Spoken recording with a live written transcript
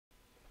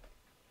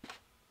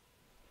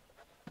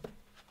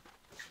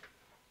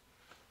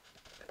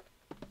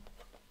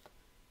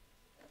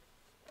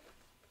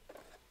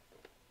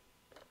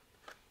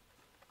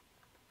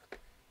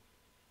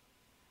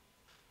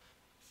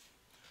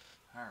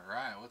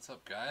Alright, what's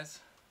up, guys?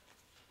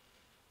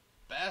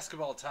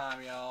 Basketball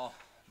time, y'all.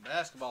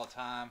 Basketball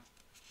time.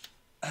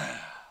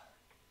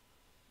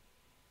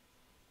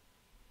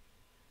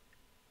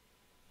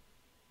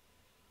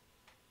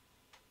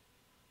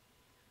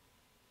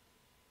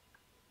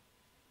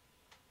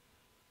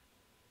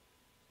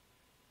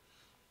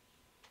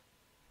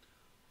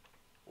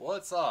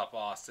 What's up,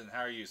 Austin?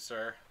 How are you,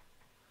 sir?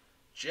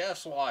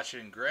 Jeff's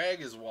watching. Greg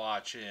is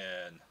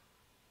watching.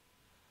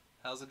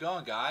 How's it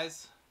going,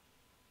 guys?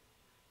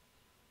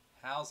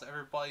 How's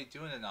everybody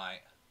doing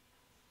tonight?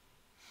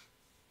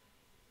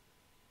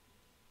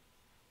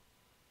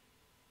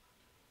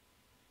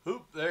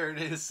 Hoop, there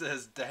it is,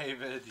 says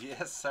David.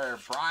 Yes, sir.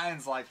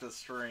 Brian's like the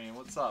stream.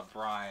 What's up,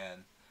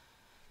 Brian?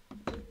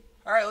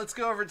 Alright, let's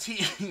go over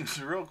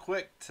teams real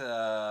quick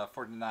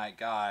for tonight,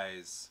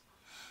 guys.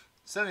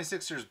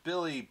 76ers,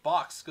 Billy.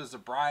 Bucks goes to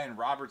Brian.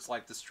 Robert's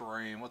like the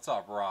stream. What's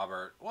up,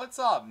 Robert? What's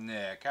up,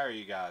 Nick? How are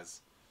you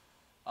guys?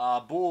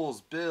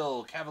 Bulls,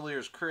 Bill.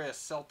 Cavaliers, Chris.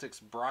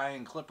 Celtics,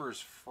 Brian. Clippers,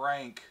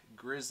 Frank.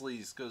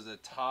 Grizzlies goes to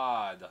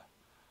Todd.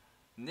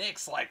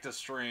 Nick's like the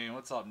stream.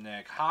 What's up,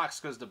 Nick? Hawks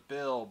goes to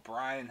Bill.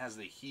 Brian has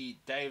the Heat.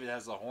 David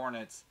has the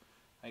Hornets.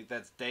 I think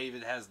that's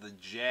David has the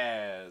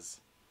Jazz.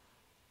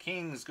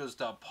 Kings goes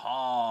to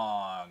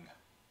Pong.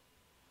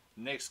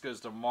 Knicks goes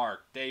to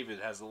Mark. David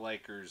has the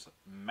Lakers.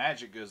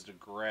 Magic goes to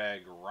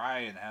Greg.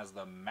 Ryan has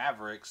the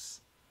Mavericks.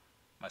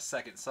 My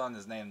second son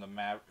is named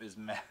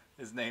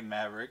named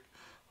Maverick.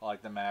 I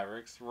like the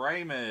Mavericks.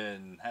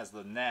 Raymond has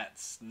the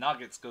Nets.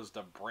 Nuggets goes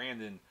to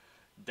Brandon.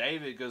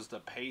 David goes to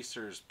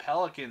Pacers.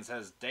 Pelicans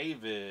has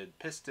David.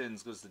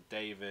 Pistons goes to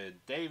David.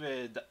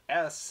 David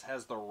S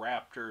has the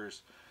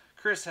Raptors.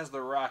 Chris has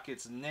the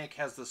Rockets. Nick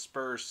has the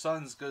Spurs.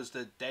 Suns goes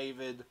to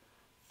David.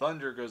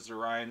 Thunder goes to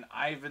Ryan.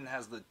 Ivan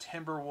has the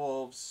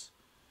Timberwolves.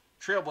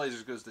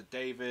 Trailblazers goes to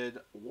David.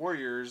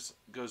 Warriors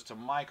goes to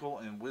Michael.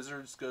 And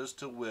Wizards goes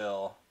to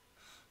Will.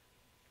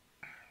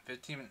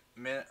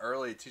 15-minute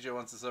early. TJ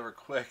wants this over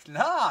quick.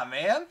 Nah,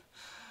 man.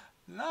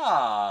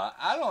 Nah.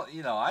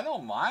 I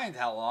don't mind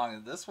how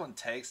long this one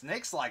takes.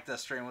 Nick's like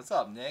this stream. What's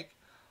up, Nick?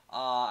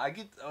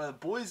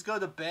 Boys go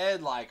to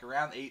bed like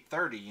around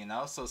 8:30, you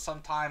know? So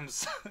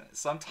sometimes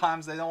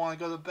they don't want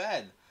to go to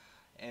bed.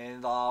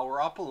 And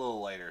we're up a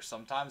little later.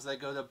 Sometimes they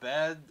go to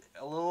bed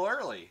a little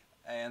early.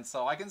 And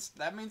so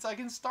that means I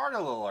can start a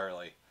little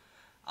early.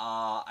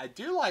 I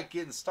do like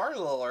getting started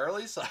a little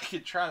early so I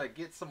can try to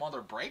get some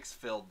other breaks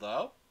filled,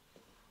 though.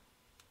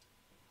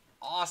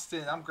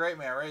 Austin, I'm great,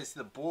 man. Ready to see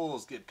the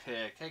Bulls get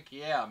picked. Heck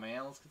yeah,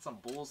 man. Let's get some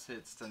Bulls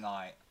hits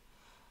tonight.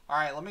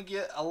 Alright, let me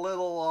get a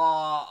little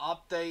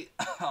update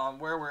on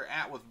where we're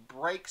at with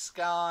breaks,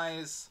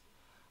 guys.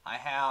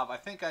 I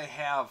think I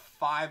have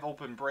 5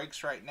 open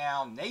breaks right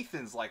now.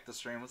 Nathan's like the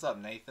stream. What's up,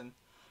 Nathan?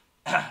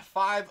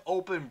 5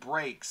 open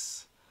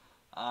breaks.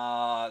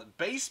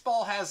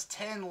 Baseball has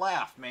 10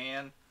 left,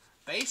 man.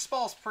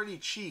 Baseball's pretty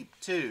cheap,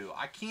 too.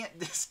 I can't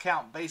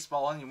discount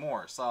baseball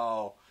anymore.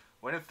 So,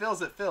 when it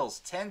fills, it fills.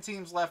 10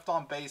 teams left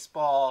on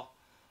baseball.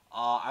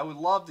 I would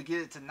love to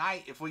get it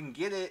tonight if we can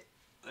get it.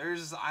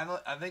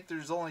 I think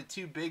there's only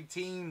 2 big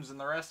teams, and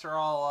the rest are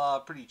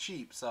all pretty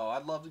cheap. So,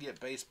 I'd love to get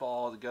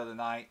baseball to go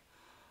tonight.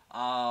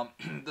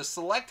 The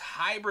select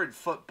hybrid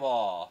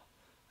football.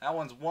 That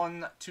one's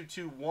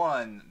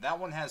 1-2-2-1. That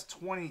one has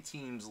 20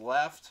 teams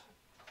left.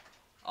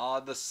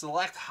 The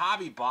select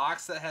hobby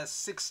box that has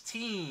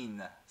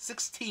 16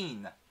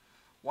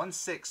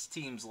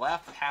 teams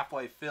left,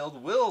 halfway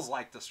filled. Will's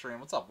like the stream.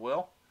 What's up,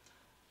 Will?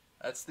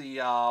 That's the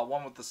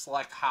one with the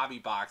select hobby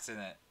box in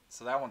it.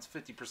 So that one's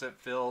 50%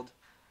 filled.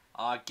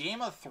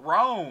 Game of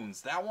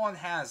Thrones. That one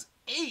has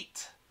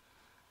 8.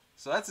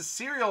 So that's a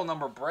serial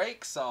number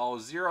break. So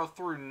 0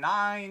 through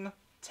 9,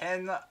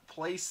 10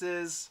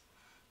 places.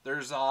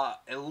 There's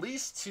at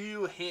least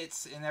 2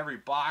 hits in every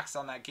box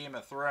on that Game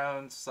of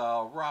Thrones.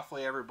 So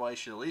roughly everybody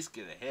should at least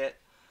get a hit.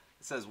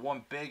 It says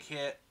 1 big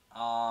hit.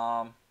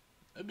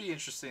 It'd be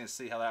interesting to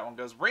see how that one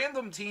goes.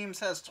 Random Teams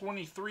has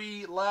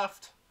 23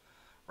 left.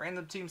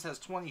 Random Teams has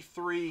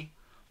 23.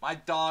 My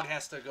dog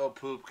has to go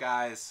poop,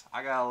 guys.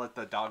 I gotta let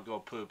the dog go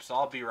poop. So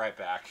I'll be right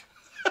back.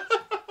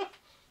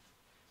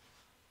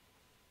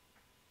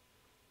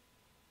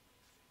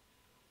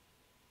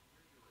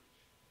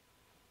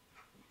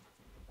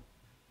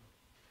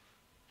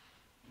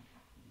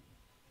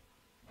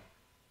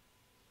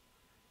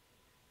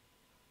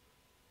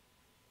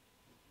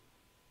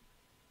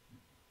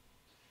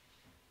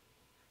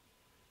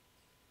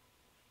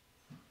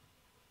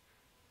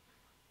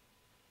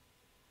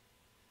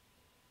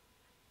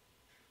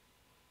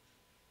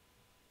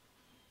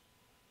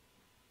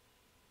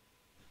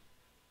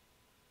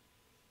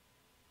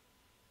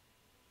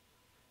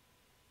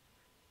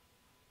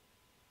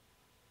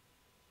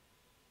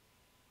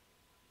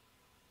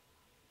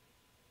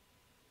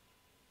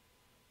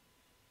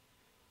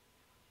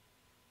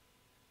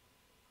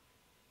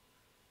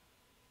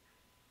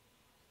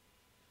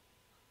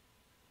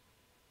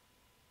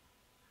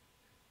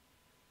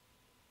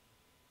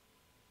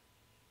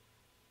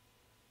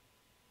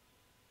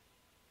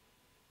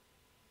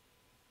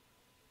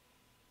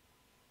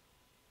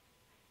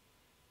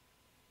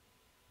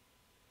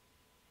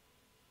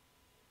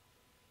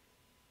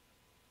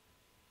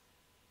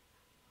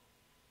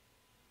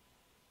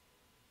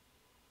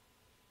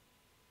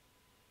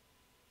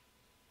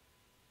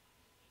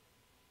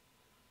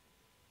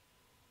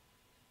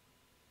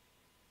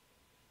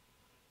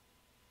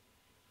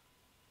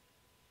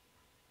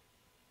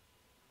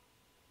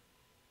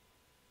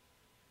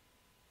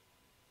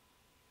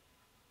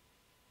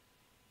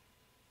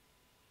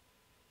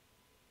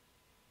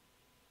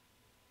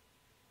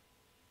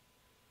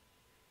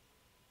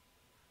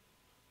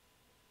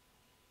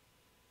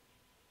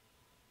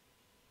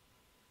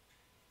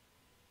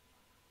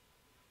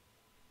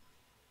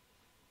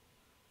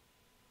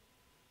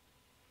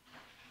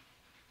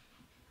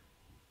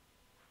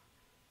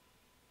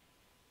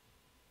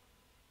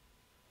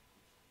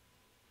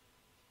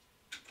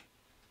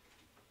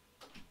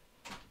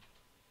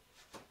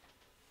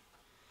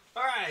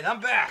 Alright,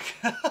 I'm back.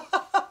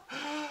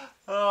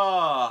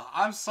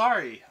 I'm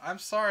sorry. I'm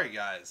sorry,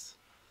 guys.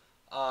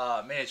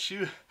 Man,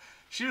 she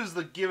was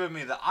giving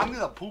me the I'm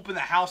gonna poop in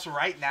the house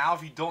right now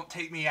if you don't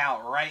take me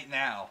out right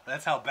now.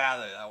 That's how bad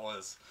that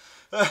was.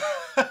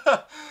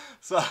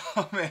 So,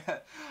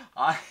 man,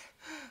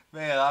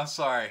 I'm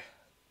sorry.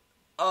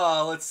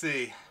 Let's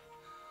see.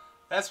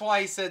 That's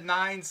why he said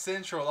 9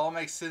 Central. It all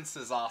makes sense,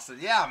 says Austin.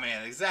 Yeah,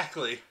 man,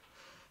 exactly.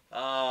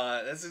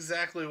 That's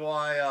exactly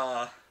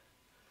why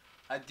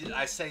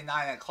I say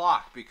 9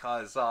 o'clock,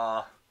 because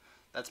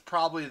that's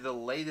probably the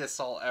latest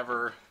I'll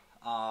ever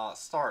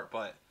start.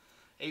 But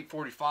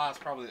 8:45 is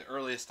probably the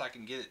earliest I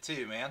can get it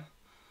too, man.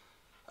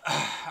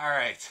 All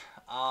right.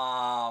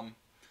 I'm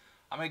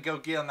gonna go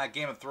get on that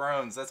Game of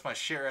Thrones. That's my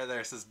shit right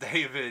there, says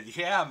David.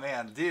 Yeah,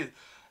 man, dude.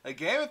 The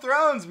Game of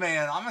Thrones,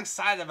 man. I'm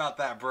excited about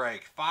that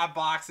break. 5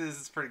 boxes.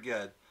 It's pretty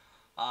good.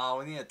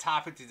 We need a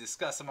topic to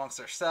discuss amongst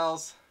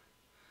ourselves.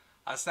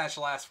 I snatched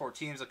the last 4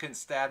 teams. I couldn't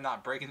stab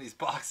not breaking these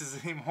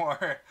boxes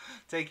anymore.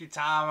 Take your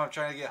time. I'm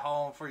trying to get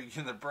home before you get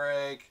in the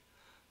break.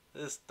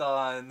 This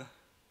done.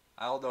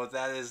 I don't know what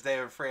that is,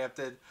 David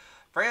Frampton.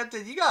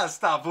 Frampton, you gotta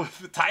stop with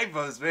the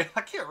typos, man.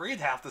 I can't read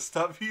half the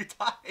stuff you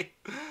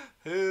type.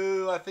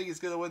 Who I think is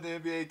gonna win the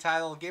NBA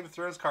title? Game of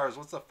Thrones cards.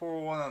 What's the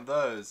 4-1 on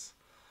those?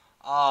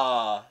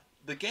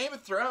 The Game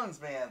of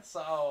Thrones, man.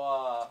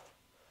 So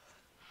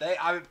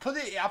I put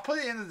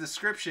it in the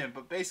description,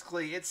 but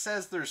basically it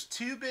says there's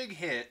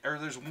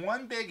there's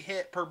 1 big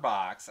hit per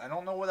box. I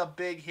don't know what a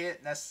big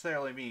hit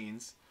necessarily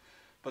means,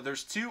 but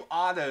there's 2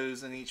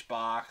 autos in each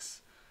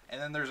box,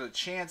 and then there's a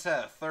chance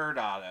at a 3rd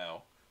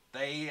auto.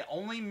 They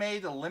only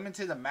made a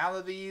limited amount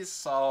of these,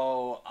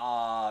 so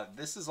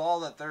this is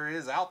all that there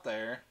is out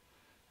there.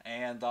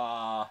 And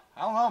I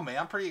don't know, man.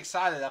 I'm pretty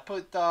excited. I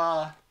put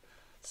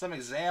some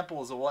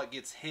examples of what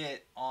gets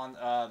hit on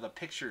the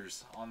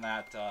pictures on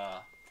that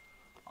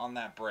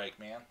break,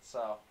 man.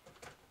 So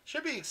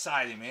should be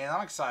exciting, man.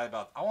 I'm excited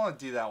about it. I want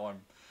to do that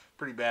one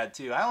pretty bad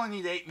too. I only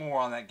need 8 more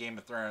on that Game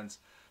of Thrones.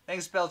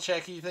 Thanks,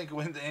 Spellcheck. Who you think will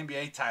win the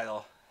NBA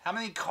title? How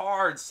many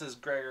cards, says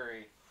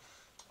Gregory?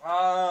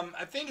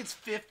 I think it's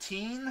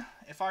 15,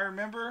 if I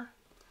remember.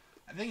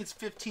 I think it's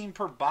 15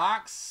 per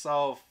box,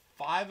 so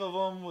 5 of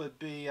them would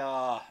be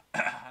I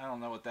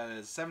don't know what that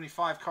is.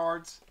 75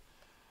 cards.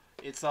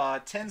 It's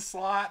 10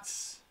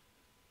 slots.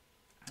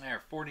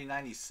 There,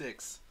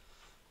 4096.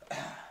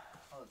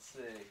 Let's see.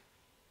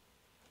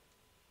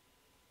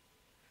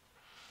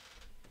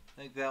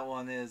 I think that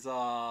one is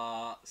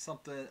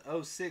something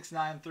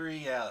 0693.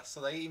 Yeah,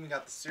 so they even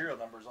got the serial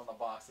numbers on the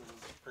boxes.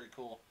 It's pretty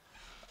cool.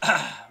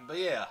 But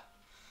yeah,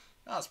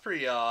 no, it's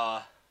pretty.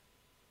 That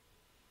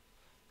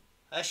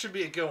should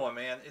be a good one,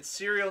 man. It's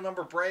serial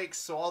number breaks,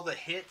 so all the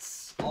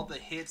hits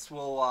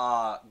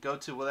will go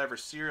to whatever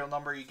serial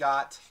number you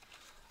got.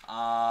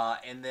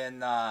 And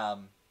then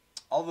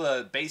all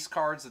the base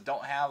cards that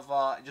don't have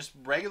just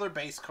regular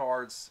base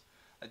cards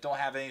that don't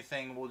have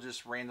anything, we'll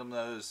just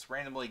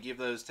randomly give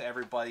those to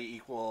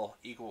everybody,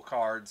 equal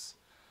cards.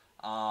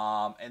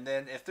 And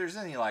then if there's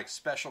any like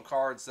special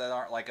cards that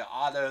aren't like an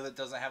auto that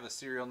doesn't have a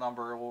serial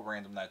number, we'll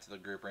random that to the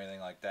group or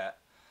anything like that.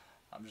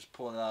 I'm just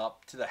pulling it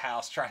up to the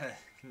house trying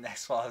to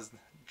next while I was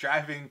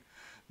driving.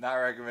 Not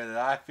recommended.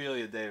 I feel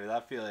you, David.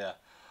 I feel you.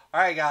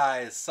 Alright,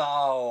 guys,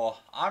 so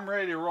I'm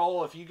ready to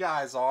roll if you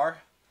guys are.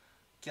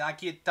 Can I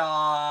get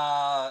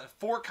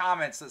 4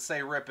 comments that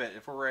say rip it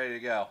if we're ready to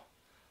go?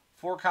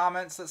 4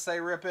 comments that say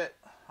rip it?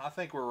 I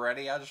think we're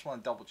ready. I just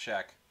want to double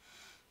check.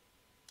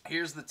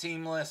 Here's the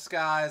team list,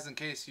 guys, in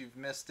case you've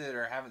missed it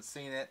or haven't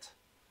seen it.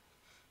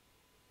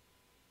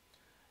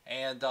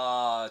 And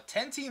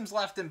 10 teams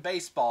left in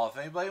baseball. If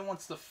anybody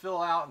wants to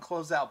fill out and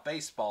close out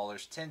baseball,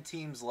 there's 10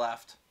 teams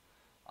left.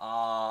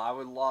 I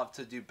would love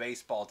to do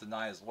baseball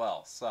tonight as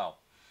well. So,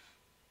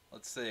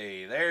 let's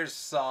see.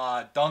 There's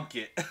Dunk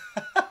It.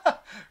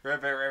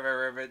 Rip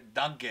it,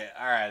 dunk it.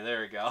 Alright,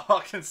 there we go.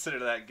 I'll consider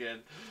that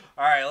good.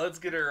 Alright, let's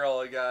get it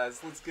rolling,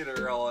 guys. Let's get it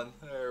rolling.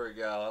 There we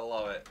go. I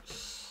love it.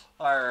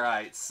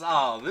 Alright,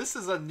 so this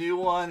is a new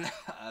one.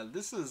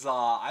 This is,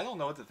 I don't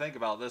know what to think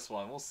about this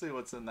one. We'll see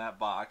what's in that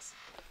box.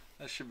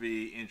 That should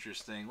be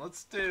interesting.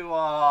 Let's do,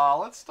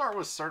 let's start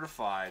with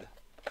Certified.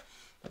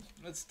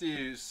 Let's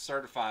do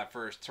Certified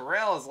first.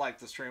 Terrell is like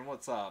the stream.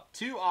 What's up?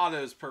 2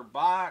 autos per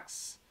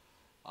box.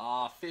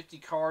 50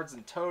 cards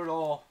in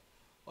total.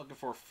 Looking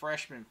for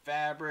freshman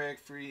fabric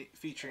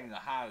featuring the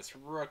hottest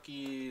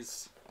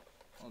rookies.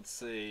 Let's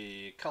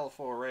see.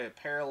 Colorful array of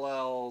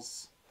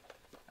parallels.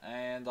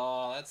 And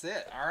that's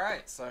it.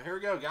 Alright, so here we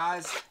go,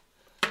 guys.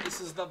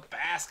 This is the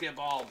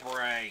basketball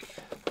break.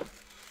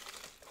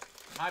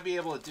 Might be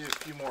able to do a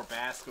few more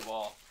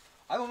basketball.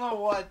 I don't know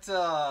what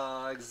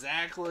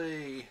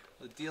exactly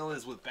the deal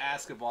is with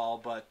basketball,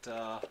 but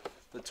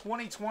the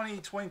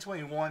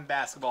 2020-2021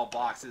 basketball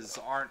boxes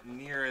aren't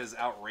near as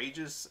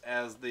outrageous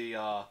as the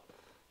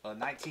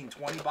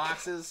 1920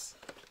 boxes.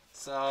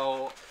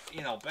 So,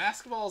 you know,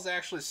 basketball is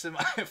actually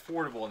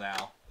semi-affordable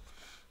now.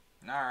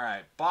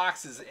 Alright,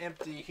 box is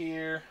empty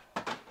here.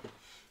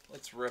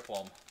 Let's rip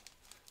them.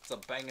 It's a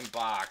banging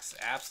box.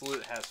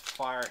 Absolute has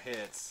fire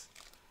hits.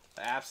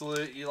 The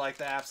absolute, you like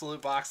the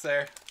absolute box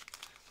there?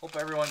 Hope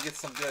everyone gets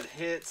some good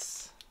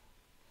hits.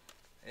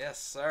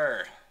 Yes,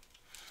 sir.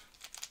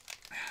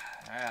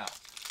 Yeah.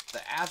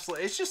 The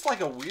absolute, it's just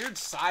like a weird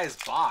size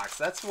box.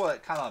 That's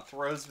what kind of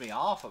throws me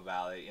off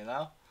about it, you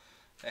know?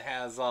 It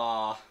has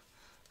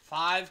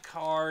 5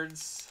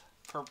 cards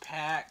per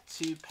pack,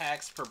 2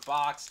 packs per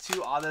box,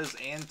 2 autos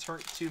and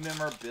 2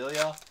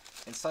 memorabilia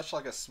in such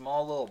like a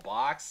small little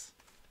box.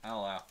 I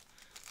don't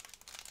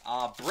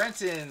know.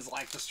 Brenton's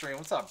like the stream.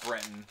 What's up,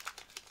 Brenton?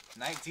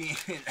 19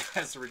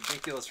 has a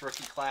ridiculous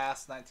rookie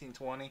class,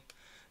 1920.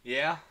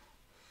 Yeah.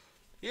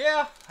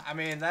 Yeah, I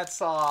mean that's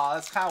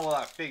kind of what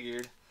I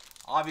figured.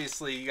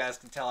 Obviously, you guys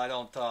can tell I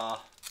don't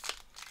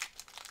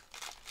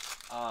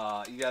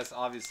you guys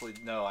obviously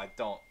know I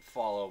don't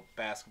follow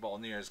basketball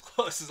near as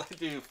close as I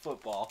do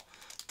football.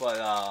 But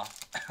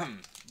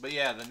but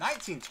yeah, the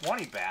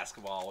 1920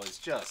 basketball was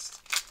just,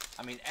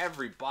 I mean,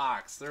 every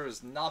box, there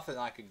was nothing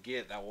I could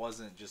get that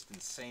wasn't just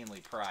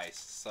insanely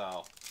priced.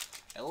 So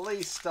at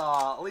least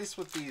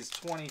with these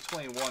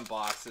 2021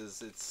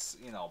 boxes, it's,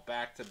 you know,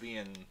 back to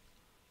being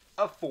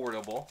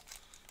affordable.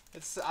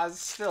 It's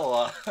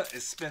still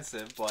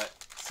expensive, but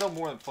still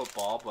more than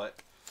football. But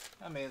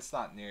I mean, it's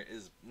not near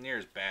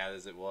as bad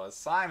as it was.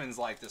 Simon's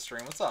like the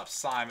stream. What's up,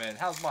 Simon?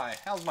 How's my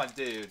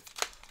dude?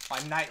 My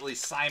nightly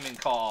Simon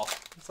call.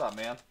 What's up,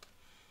 man?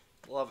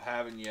 Love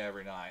having you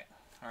every night.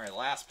 All right,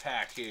 last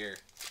pack here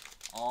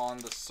on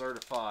the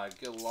certified.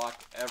 Good luck,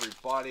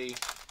 everybody.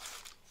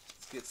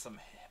 Let's get some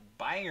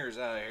bangers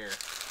out of here.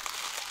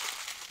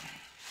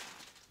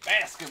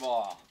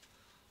 Basketball.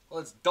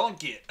 Let's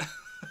dunk it.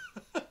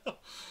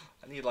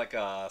 I need like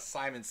a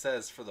Simon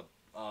Says for the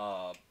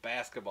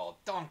basketball.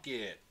 Dunk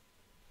it.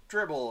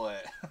 Dribble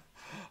it.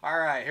 All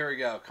right, here we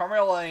go.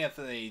 Carmelo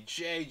Anthony,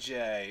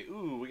 JJ.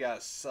 Ooh, we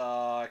got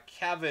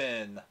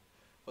Kevin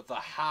with the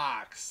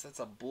Hawks. That's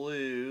a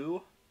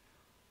blue.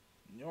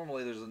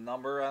 Normally there's a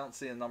number. I don't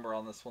see a number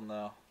on this one,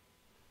 though.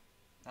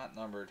 Not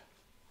numbered.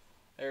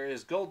 There it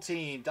is. Gold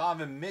team,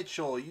 Donovan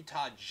Mitchell,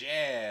 Utah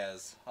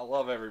Jazz. I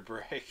love every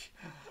break.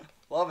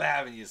 Love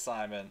having you,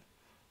 Simon.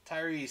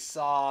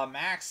 Tyrese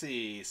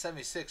Maxey,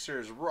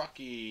 76ers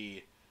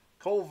rookie.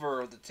 Culver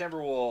of the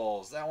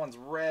Timberwolves. That one's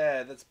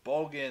red. That's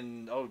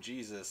Bogan. Oh,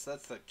 Jesus.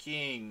 That's the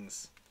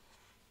Kings.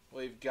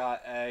 We've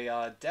got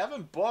a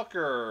Devin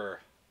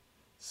Booker.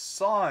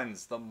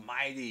 Suns, the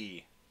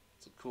Mighty.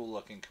 It's a cool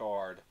looking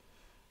card.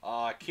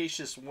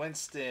 Cassius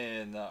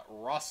Winston.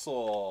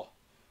 Russell.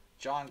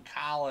 John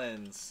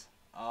Collins.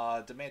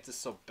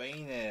 Demantis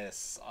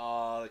Sobanis.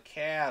 The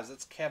Cavs.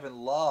 That's Kevin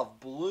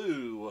Love.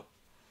 Blue.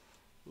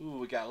 Ooh,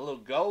 we got a little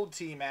gold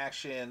team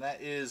action.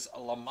 That is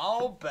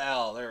Lamelo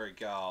Bell. There we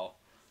go.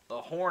 The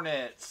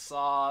Hornets.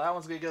 That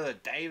one's going to go to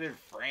David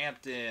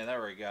Frampton.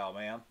 There we go,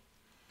 man.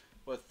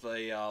 With the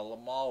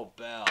LaMelo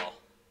Bell.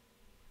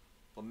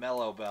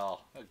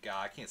 Oh,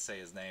 God, I can't say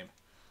his name.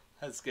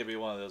 That's going to be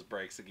one of those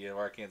breaks again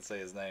where I can't say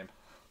his name.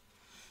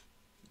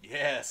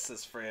 Yes,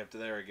 that's Frampton.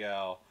 There we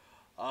go.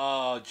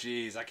 Oh,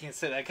 jeez. I can't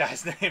say that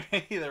guy's name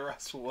either.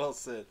 Russell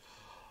Wilson.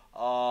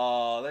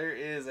 There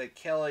is a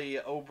Kelly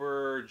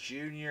Oubre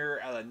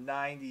Jr. out of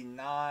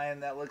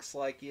 99. That looks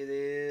like it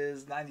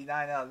is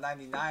 99 out of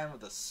 99 with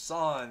the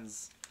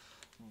Suns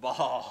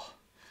ball.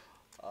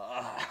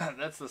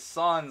 That's the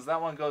Suns.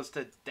 That one goes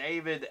to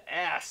David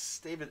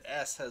S. David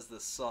S. has the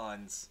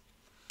Suns.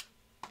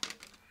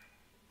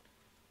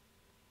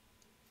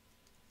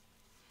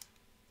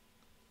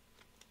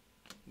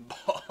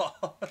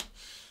 Ball.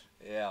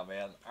 Yeah,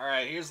 man. All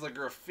right, here's the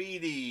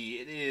graffiti.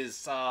 It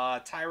is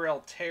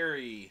Tyrell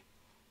Terry.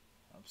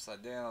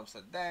 Upside down,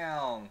 upside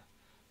down.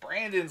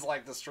 Brandon's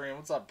like the stream.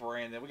 What's up,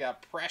 Brandon? We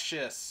got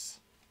Precious,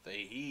 the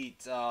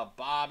Heat,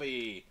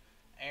 Bobby,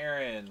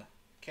 Aaron,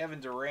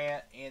 Kevin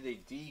Durant, and a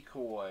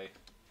decoy.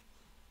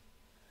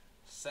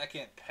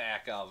 Second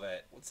pack of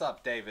it. What's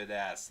up, David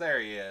S?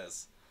 There he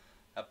is.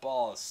 That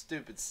ball is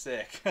stupid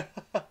sick.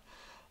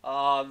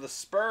 The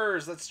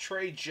Spurs, that's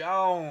Trey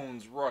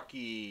Jones,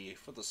 rookie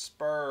for the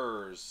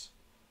Spurs.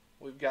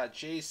 We've got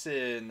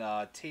Jason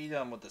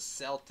Tatum with the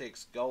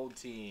Celtics gold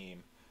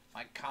team.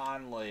 Mike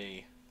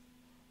Conley.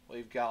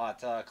 We've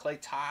got Klay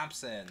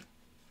Thompson.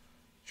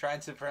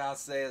 Trying to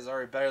pronounce today is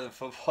already better than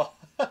football.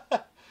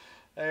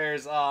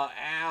 There's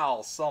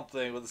Al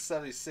something with the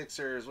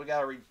 76ers. We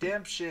got a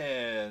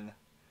redemption.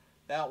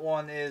 That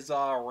one is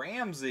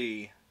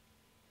Ramsey.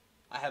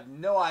 I have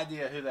no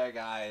idea who that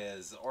guy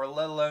is, or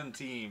let alone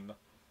team.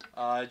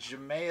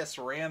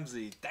 Jameis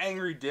Ramsey. Dang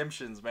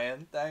redemptions,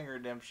 man. Dang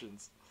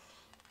redemptions.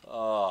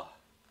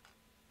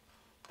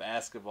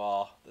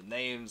 Basketball. The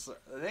names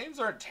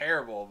aren't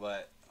terrible,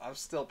 but I'm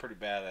still pretty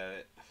bad at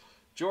it.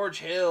 George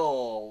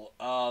Hill.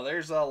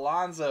 There's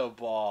Alonzo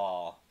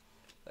Ball.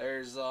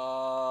 There's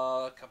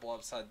a couple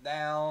upside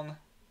down.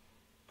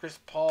 Chris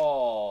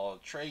Paul.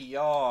 Trey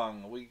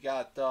Young. We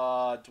got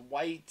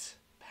Dwight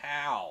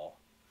Powell.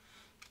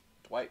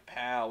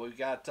 We've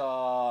got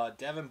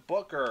Devin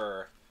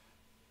Booker,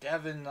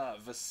 Devin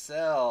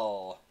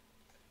Vassell.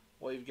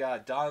 We've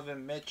got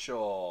Donovan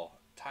Mitchell,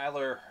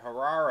 Tyler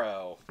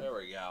Herrero. There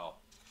we go.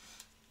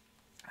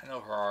 I know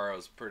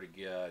Hararo's pretty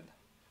good.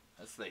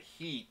 That's the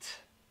Heat.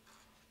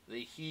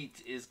 The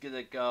Heat is going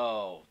to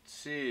go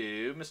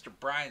to Mr.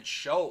 Brian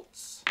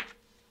Schultz.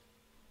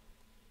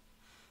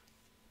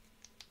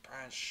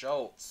 Brian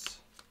Schultz.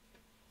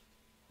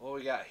 What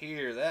we got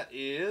here? That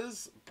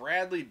is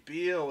Bradley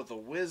Beal with the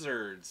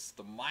Wizards.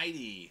 The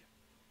Mighty.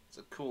 It's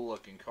a cool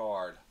looking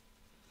card.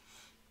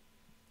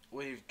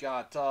 We've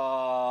got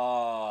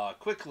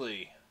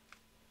Quickly.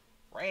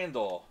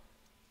 Randall.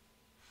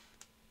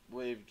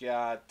 We've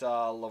got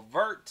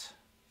LeVert.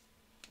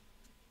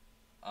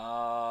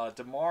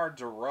 DeMar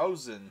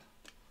DeRozan.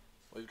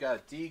 We've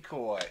got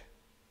Decoy.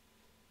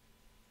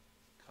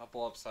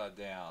 Couple upside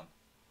down.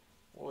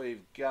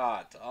 We've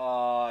got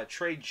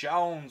Trey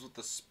Jones with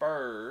the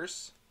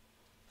Spurs.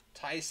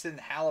 Tyson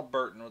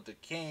Halliburton with the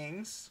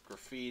Kings.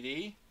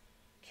 Graffiti.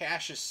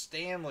 Cassius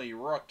Stanley,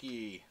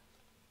 rookie.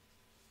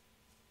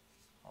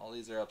 All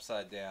these are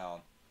upside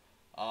down.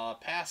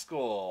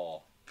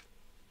 Pascal.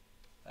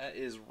 That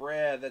is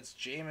red. That's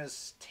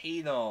Jameis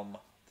Tatum,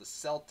 the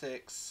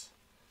Celtics.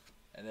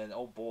 And then,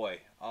 oh boy.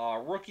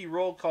 Rookie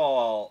roll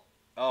call.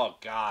 Oh,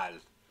 God.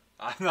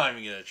 I'm not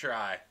even going to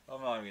try.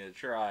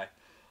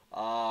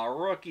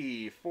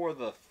 Rookie for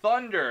the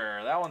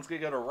Thunder. That one's going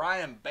to go to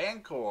Ryan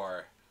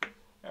Bancor.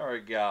 There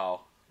we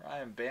go.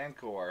 Ryan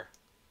Bancor.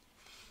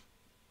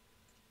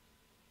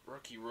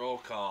 Rookie roll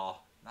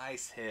call.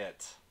 Nice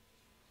hit.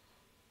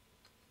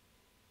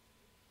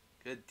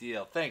 Good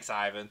deal. Thanks,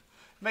 Ivan.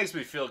 It makes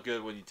me feel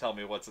good when you tell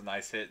me what's a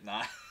nice hit and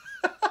not.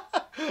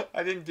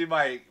 I didn't do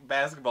my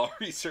basketball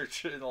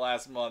research in the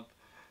last month.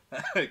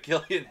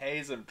 Killian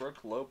Hayes and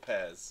Brooke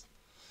Lopez.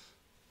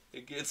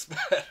 It gets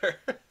better.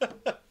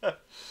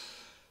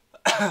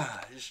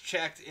 Just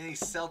checked any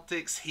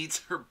Celtics,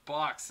 Heats, or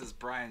Bucks, says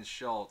Brian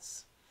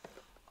Schultz.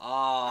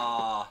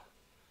 I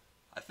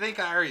think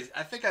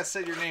I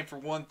said your name for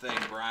one thing,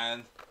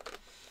 Brian.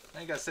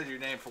 We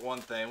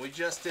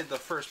just did the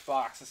first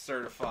box of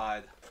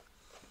certified.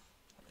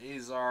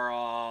 These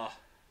are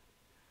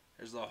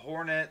there's the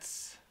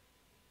Hornets,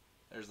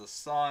 there's the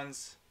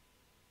Suns,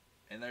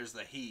 and there's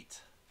the Heat.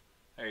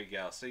 There you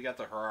go. So you got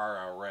the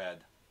Hararo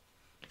red.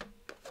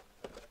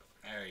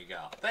 There you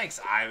go. Thanks,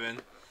 Ivan.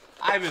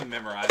 Ivan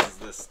memorizes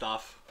this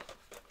stuff.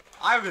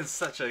 Ivan's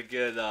such a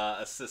good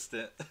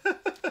assistant.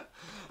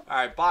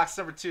 Alright, box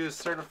number 2 is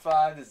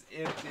certified, is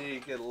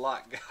empty. Good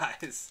luck,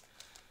 guys.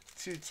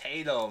 2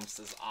 Tatum,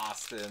 says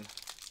Austin.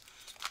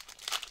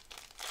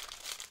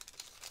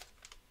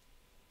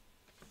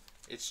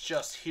 It's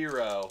just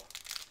Hero.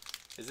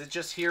 Is it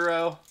just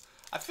Hero?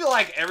 I feel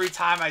like every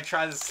time I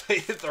try to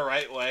say it the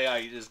right way,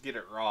 I just get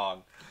it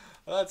wrong.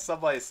 I thought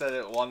somebody said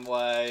it one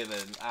way, and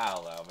then, I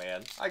don't know,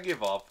 man. I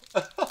give up.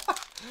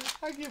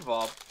 I give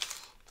up.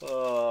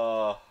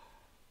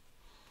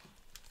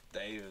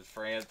 David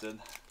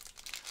Frampton.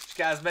 Did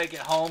you guys make it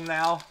home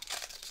now?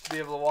 To be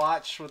able to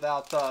watch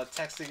without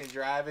texting and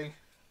driving?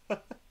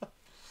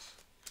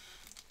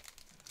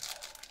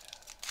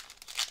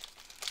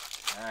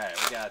 Alright,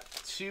 we got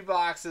 2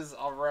 boxes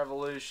of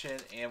Revolution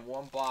and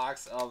 1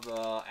 box of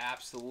the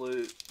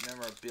absolute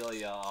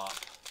memorabilia up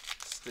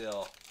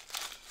still.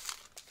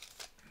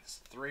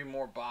 3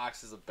 more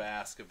boxes of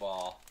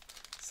basketball.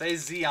 Say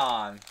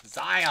Zion.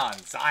 Zion.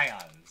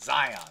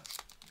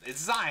 It's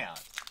Zion.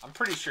 I'm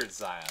pretty sure it's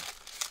Zion.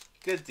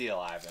 Good deal,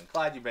 Ivan.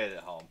 Glad you made it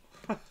home.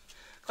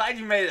 Glad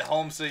you made it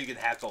home so you can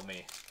heckle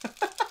me.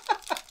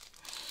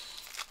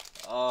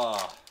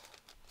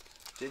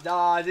 Did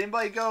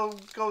anybody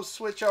go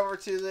switch over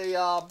to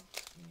the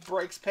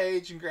breaks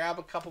page and grab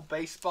a couple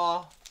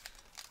baseball?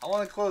 I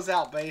want to close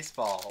out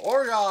baseball,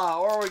 or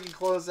we can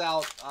close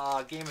out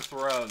Game of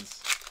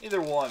Thrones. Either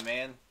one,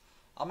 man.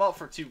 I'm up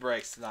for 2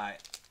 breaks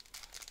tonight.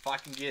 If I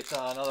can get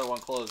another one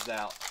closed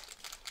out.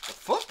 The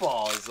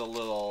football is a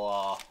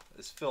little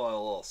is feeling a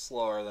little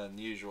slower than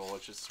usual,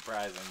 which is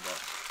surprising,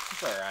 but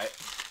it's all right.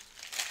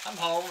 I'm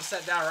home.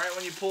 Sat down right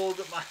when you pulled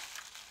my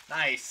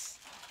nice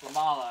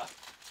Lamala.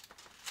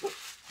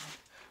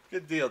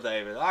 Good deal,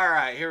 David. All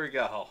right, here we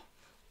go.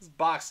 This is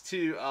box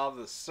 2 of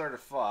the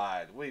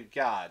certified. We've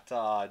got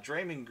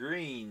Draymond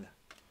Green,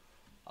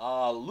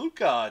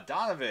 Luka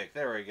Donovic.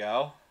 There we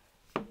go.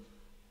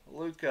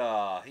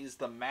 Luka, he's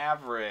the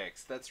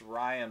Mavericks. That's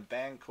Ryan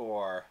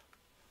Bancor.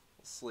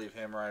 We'll sleeve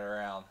him right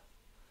around.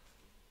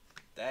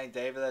 Dang,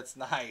 David, that's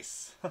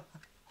nice.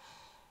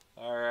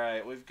 All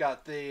right, we've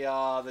got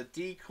the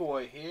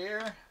decoy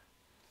here.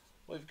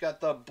 We've got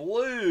the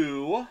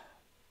blue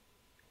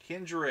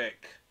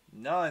Kendrick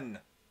Nunn.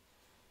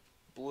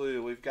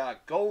 Blue. We've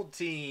got Gold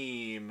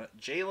Team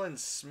Jalen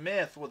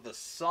Smith with the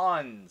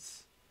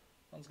Suns.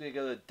 One's gonna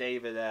go to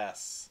David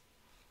S.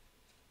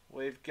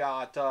 We've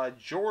got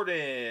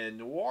Jordan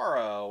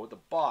Nwora with the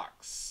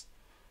Bucks.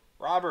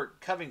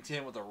 Robert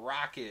Covington with the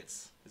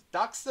Rockets. Is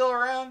Duck still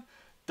around?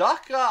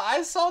 Duck,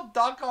 I saw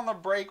Duck on the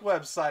break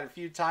website a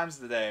few times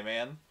today,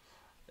 man.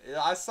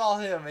 I saw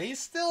him. He's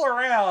still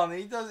around.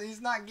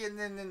 He's not getting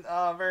in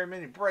very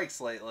many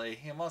breaks lately.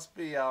 He must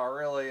be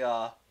really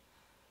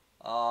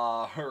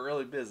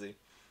busy.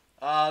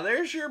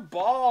 There's your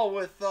ball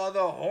with the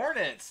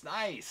Hornets.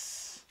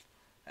 Nice.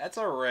 That's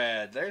a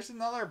red. There's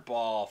another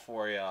ball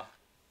for you.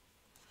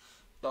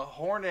 The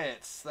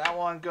Hornets. That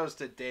one goes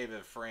to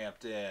David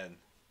Frampton.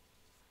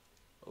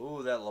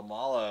 Ooh, that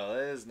Lamalo.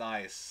 That is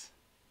nice.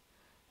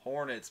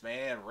 Hornets,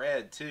 man.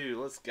 Red,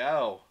 too. Let's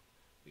go.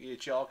 We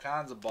get you all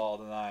kinds of ball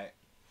tonight.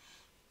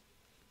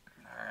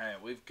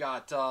 Alright, we've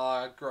got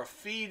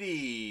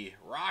Graffiti.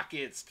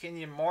 Rockets.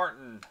 Kenyon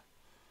Martin.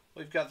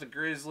 We've got the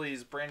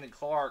Grizzlies. Brandon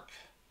Clark.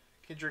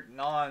 Kendrick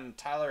Nunn.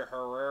 Tyler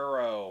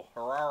Hero.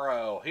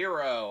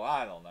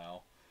 I don't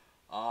know.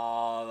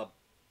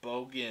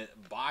 The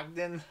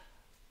Bogdan.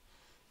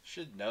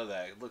 Should know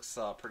that. It looks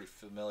pretty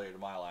familiar to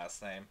my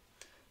last name.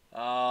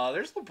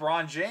 There's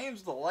LeBron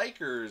James, the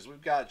Lakers.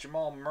 We've got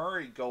Jamal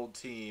Murray, Gold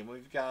Team.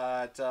 We've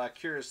got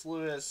Kyrus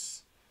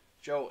Lewis,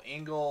 Joe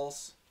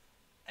Ingles,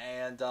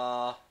 and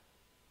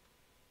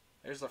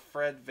there's a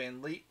Fred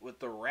VanVleet with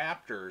the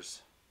Raptors.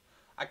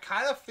 I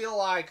kind of feel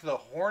like the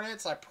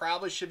Hornets, I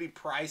probably should be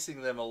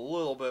pricing them a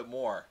little bit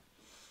more.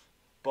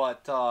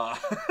 But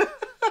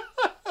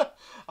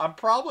I'm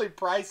probably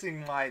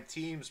pricing my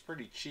teams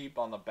pretty cheap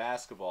on the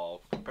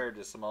basketball compared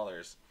to some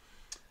others.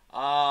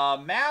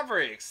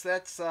 Mavericks,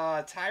 that's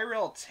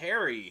Tyrell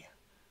Terry,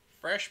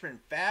 freshman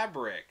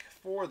fabric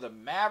for the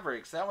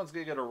Mavericks. That one's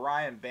gonna go to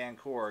Ryan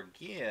Bancour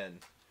again.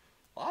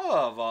 A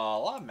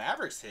lot of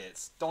Mavericks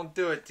hits. Don't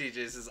do it, TJ.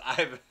 This is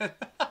Ivan.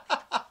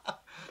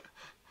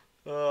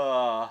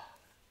 I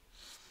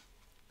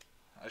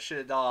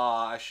should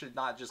not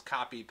just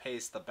copy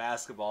paste the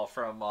basketball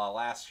from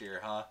last year,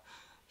 huh?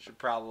 Should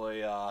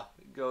probably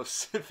go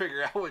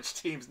figure out which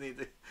teams need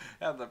to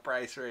have the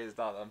price raised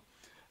on them.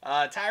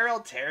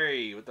 Tyrell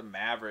Terry with the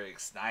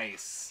Mavericks.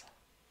 Nice.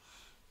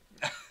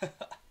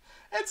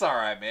 It's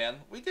alright, man.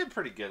 We did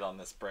pretty good on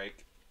this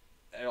break.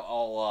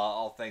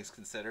 All things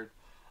considered.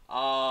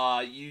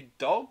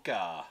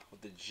 Udoka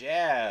with the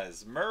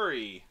Jazz.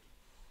 Murray.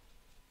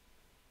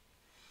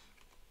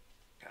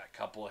 Got a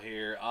couple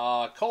here.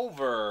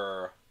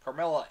 Culver.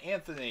 Carmelo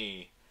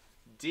Anthony.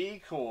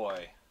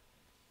 Decoy.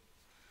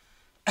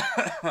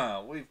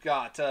 We've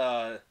got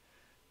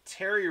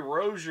Terry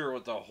Rozier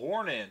with the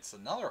Hornets.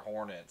 Another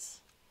Hornets.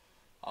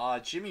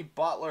 Jimmy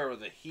Butler with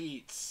the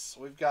Heats.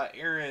 We've got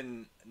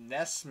Aaron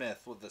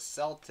Nesmith with the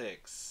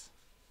Celtics.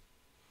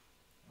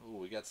 Ooh,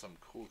 we got some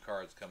cool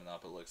cards coming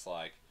up, it looks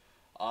like.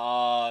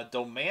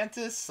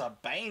 Domantas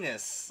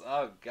Sabonis.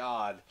 Oh,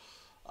 God.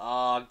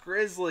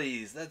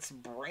 Grizzlies. That's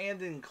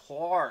Brandon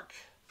Clark.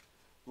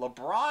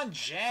 LeBron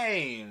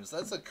James.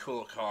 That's a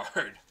cool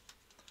card.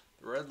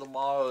 The red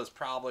Lamalo is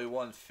probably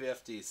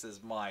 150,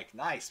 says Mike.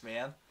 Nice,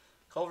 man.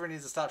 Culver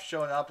needs to stop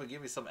showing up and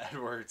give me some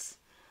Edwards.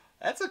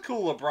 That's a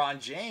cool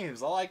LeBron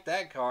James. I like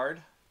that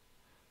card.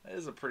 That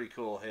is a pretty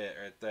cool hit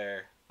right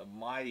there. The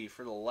Mighty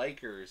for the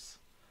Lakers.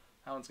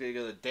 That one's going to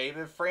go to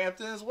David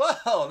Frampton as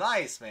well.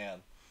 Nice,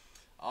 man.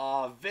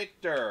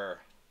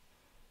 Victor.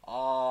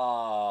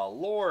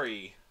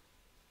 Lori.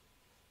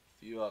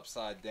 A few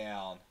upside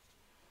down.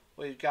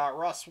 We've got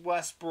Russ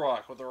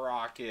Westbrook with the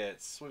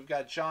Rockets. We've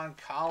got John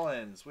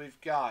Collins. We've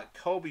got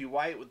Kobe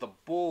White with the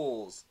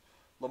Bulls.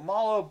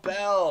 LaMelo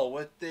Bell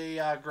with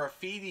the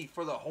graffiti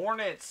for the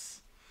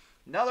Hornets.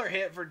 Another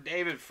hit for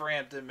David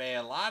Frampton,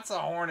 man. Lots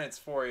of Hornets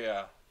for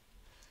you.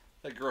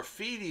 The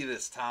graffiti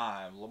this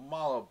time.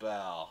 LaMelo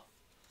Bell.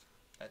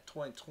 That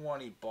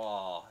 2020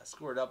 ball. I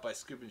scored up by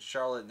scooping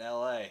Charlotte and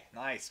LA.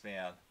 Nice,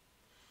 man.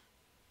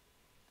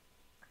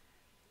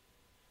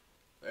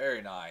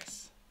 Very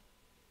nice.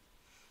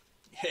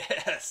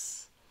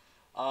 Yes.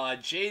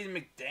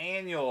 Jaden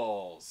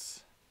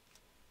McDaniels.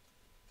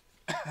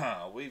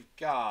 We've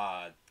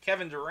got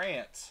Kevin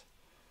Durant.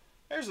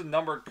 There's a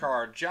numbered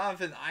card.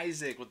 Jonathan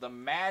Isaac with the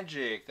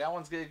Magic. That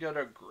one's going to go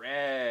to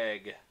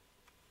Greg.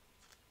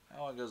 That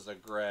one goes to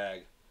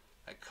Greg.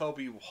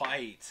 Kobe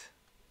White.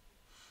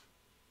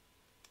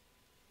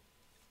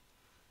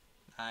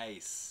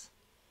 Nice.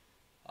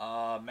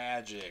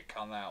 Magic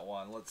on that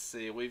one. Let's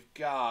see. We've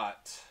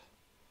got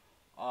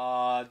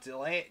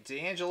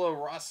D'Angelo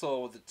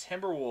Russell with the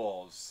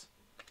Timberwolves.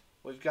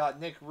 We've got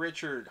Nick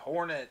Richard,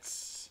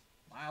 Hornets.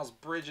 Miles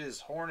Bridges,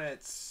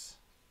 Hornets.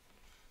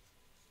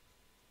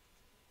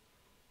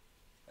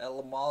 That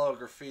Lamalo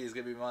graffiti is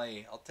going to be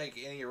money. I'll take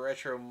any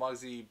retro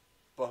Muggsy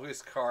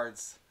bogus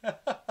cards.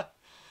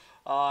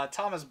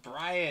 Thomas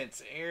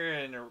Bryant,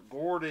 Aaron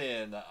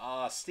Gordon,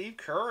 Steve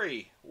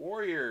Curry,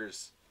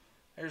 Warriors.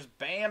 There's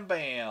Bam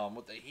Bam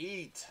with the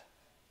Heat.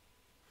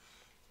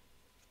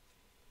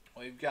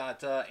 We've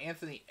got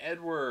Anthony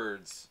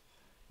Edwards,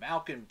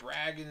 Malcolm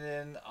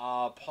Bragdon,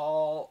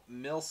 Paul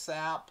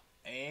Millsap,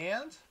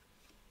 and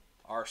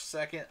our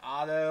second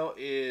auto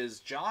is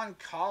John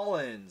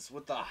Collins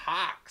with the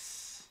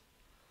Hawks.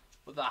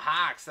 With the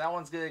Hawks. That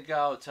one's going to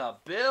go to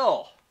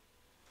Bill.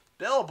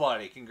 Bill,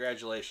 buddy,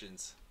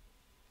 congratulations.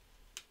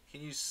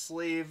 Can you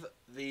sleeve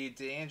the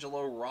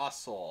D'Angelo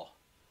Russell?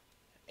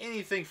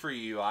 Anything for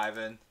you,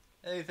 Ivan.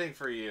 Anything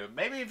for you.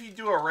 Maybe if you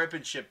do a rip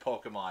and ship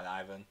Pokemon,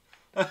 Ivan.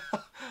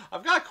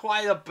 I've got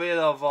quite a bit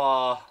of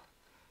Pokemon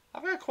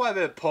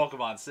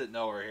sitting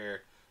over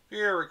here. If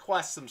you're gonna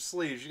request some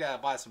sleeves, you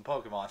gotta buy some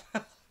Pokemon.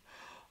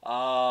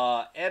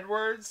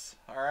 Edwards.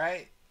 All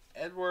right.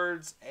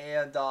 Edwards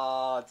and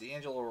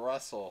D'Angelo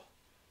Russell.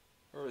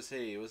 Where was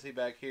he? Was he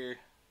back here?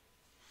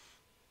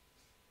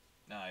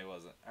 No, he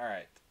wasn't. All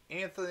right.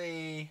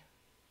 Anthony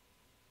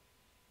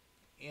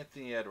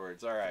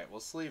Edwards. All right. We'll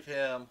sleeve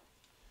him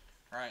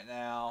right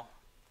now.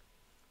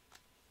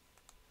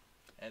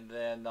 And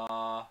then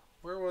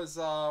where was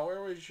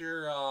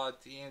your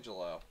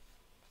D'Angelo?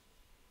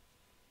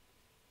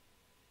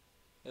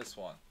 This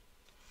one.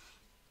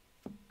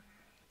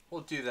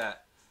 We'll do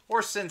that.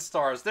 Or send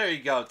stars. There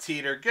you go,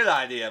 Teeter. Good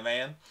idea,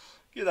 man.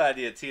 Good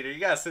idea, Teeter. You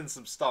gotta send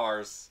some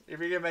stars. If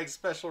you're gonna make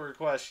special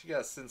requests, you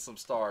gotta send some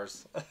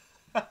stars.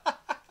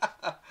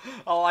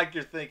 I like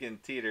your thinking,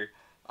 Teeter.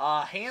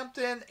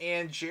 Hampton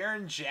and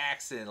Jaren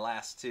Jackson,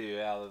 last two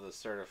out of the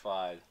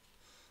certified.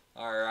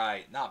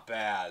 Alright, not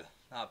bad.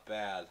 Not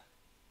bad.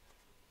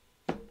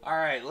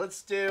 Alright,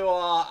 let's do,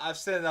 I've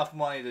sent enough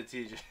money to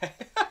TJ.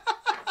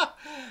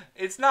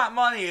 It's not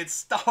money, it's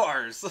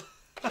stars.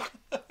 You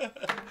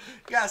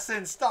gotta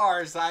send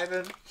stars,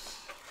 Ivan.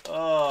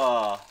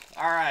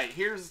 Alright,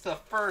 here's the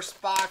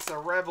first box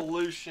of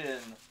Revolution.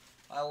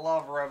 I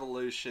love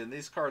Revolution.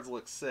 These cards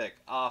look sick.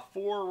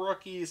 4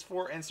 rookies,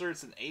 4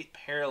 inserts, and 8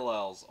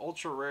 parallels.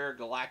 Ultra rare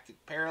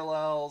galactic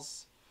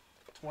parallels.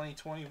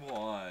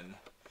 2021.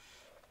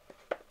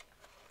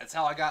 That's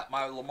how I got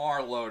my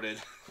Lamar loaded.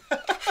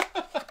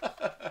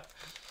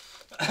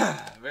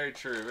 Very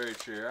true, very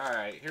true.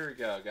 Alright, here we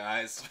go,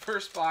 guys.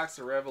 First box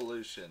of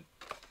Revolution.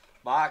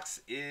 Box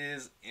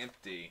is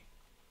empty.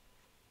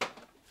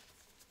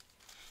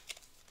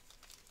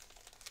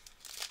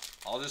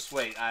 I'll just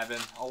wait,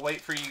 Ivan. I'll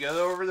wait for you to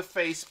go over to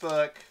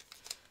Facebook,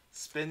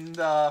 spend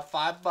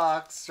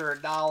 $5 or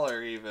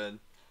 $1 even,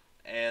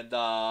 and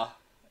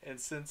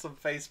send some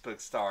Facebook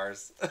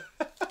stars.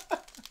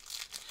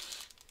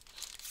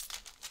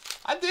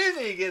 I do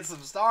need to get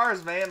some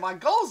stars, man. My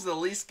goal is to at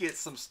least get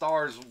some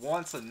stars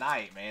once a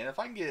night, man. If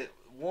I can get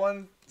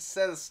one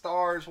set of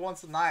stars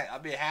once a night,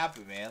 I'd be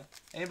happy, man.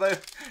 Anybody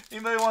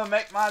want to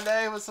make my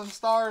day with some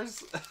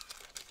stars?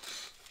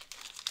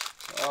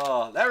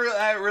 Oh,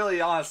 that really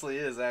honestly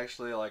is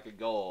actually like a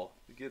goal,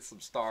 to get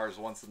some stars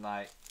once a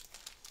night,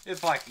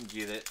 if I can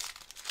get it.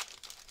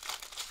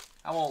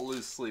 I won't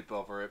lose sleep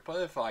over it,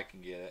 but if I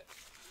can get it.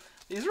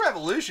 These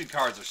Revolution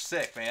cards are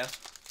sick, man.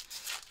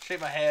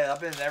 Shake my head. I've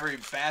been in every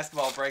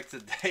basketball break to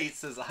date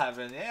since I've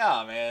been.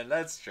 Yeah, man,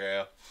 that's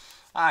true.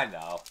 I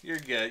know. You're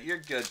good. You're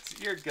good.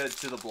 You're good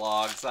to the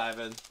blogs,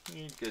 Ivan.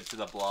 You're good to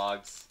the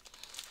blogs.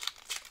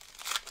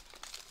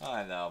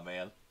 I know,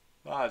 man.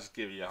 I'll just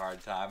give you a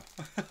hard time.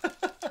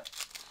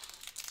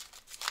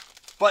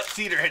 But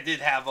Teeter did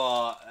have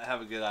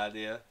a good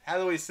idea. How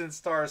do we send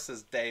stars,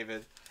 says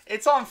David.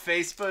 It's on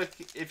Facebook.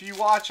 If you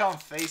watch on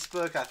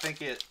Facebook, I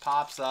think it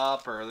pops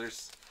up, or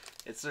there's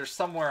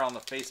somewhere on the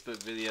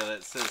Facebook video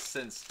that says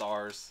send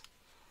stars.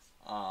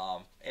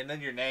 And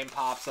then your name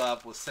pops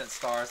up with sent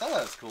stars. I thought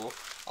that was cool.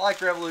 I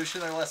like Revolution.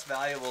 They're less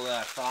valuable than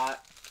I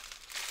thought,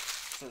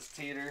 says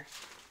Teeter.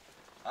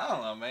 I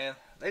don't know, man.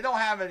 They don't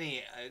have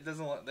any. They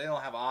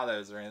don't have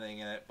autos or anything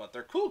in it, but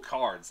they're cool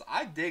cards.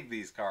 I dig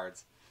these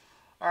cards.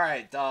 All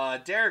right,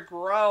 Derrick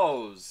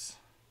Rose,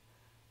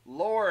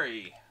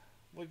 Lori.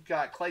 We've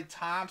got Klay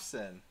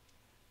Thompson,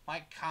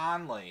 Mike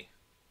Conley.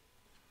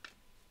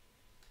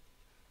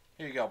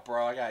 Here you go,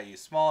 bro. I got you.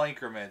 Small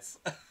increments.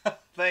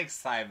 Thanks,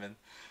 Simon.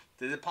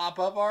 Did it pop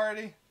up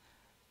already?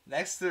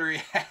 Next to the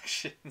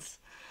reactions.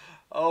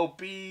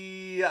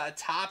 B.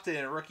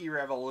 Topton, Rookie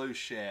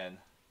Revolution.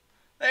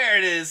 There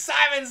it is.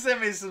 Simon sent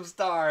me some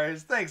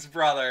stars. Thanks,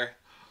 brother.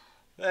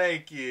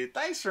 Thank you.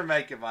 Thanks for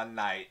making my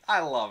night.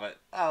 I love it.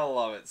 I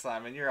love it,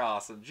 Simon. You're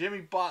awesome.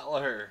 Jimmy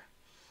Butler.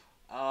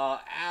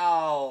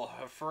 Al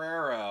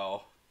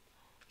Ferrero.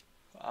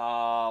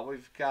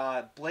 We've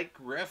got Blake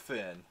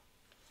Griffin.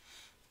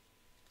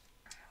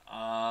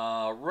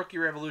 Rookie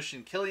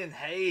Revolution. Killian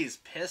Hayes,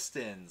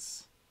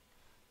 Pistons.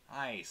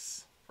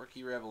 Nice.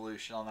 Rookie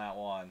Revolution on that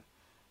one.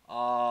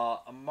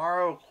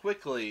 Amaro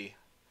Quickly.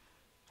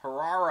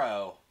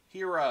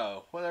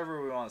 Hero,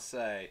 whatever we want to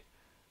say.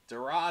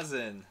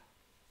 DeRozan,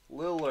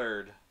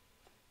 Lillard,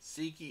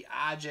 Siki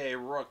Aj,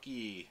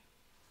 rookie.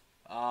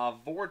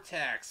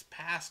 Vortex,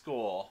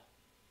 Pascal.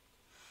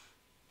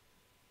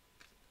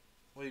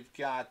 We've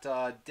got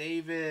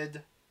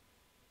David.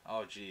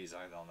 Oh, geez,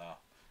 I don't know.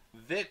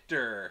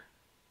 Victor.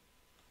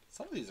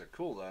 Some of these are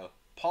cool, though.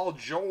 Paul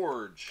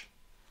George,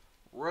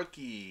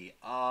 rookie.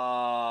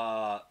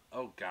 Oh,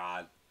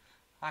 God.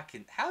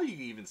 How do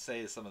you even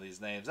say some of these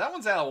names? That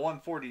one's out of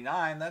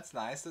 149. That's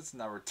nice. That's a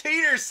number.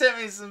 Teeter sent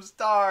me some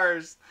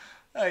stars.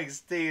 Thanks,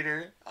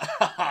 Teeter.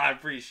 I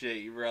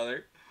appreciate you,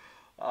 brother.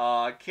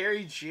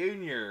 Kerry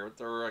Jr. with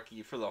the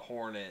rookie for the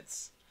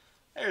Hornets.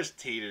 There's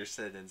Teeter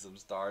sending some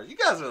stars. You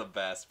guys are the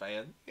best,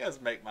 man. You guys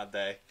make my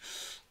day.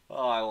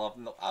 Oh,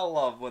 I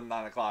love when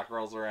 9 o'clock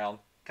rolls around.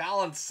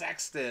 Colin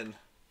Sexton.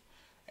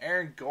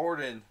 Aaron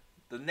Gordon.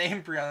 The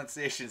name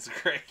pronunciation's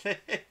great.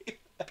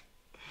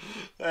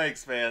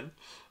 Thanks, man.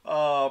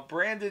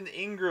 Brandon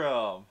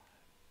Ingram.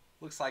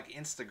 Looks like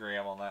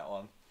Instagram on that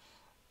one.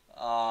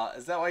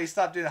 Is that why you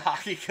stopped doing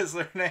hockey? Because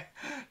their name?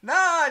 No,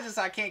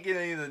 I can't get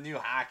any of the new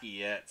hockey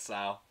yet.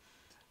 So,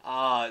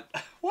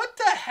 what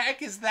the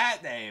heck is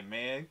that name,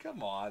 man?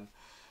 Come on.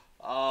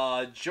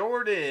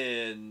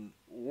 Jordan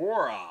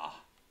Wara.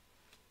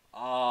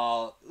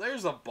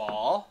 There's a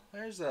ball.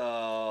 There's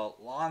a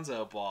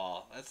Lonzo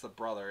ball. That's the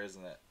brother,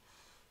 isn't it?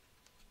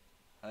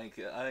 I think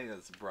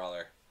that's the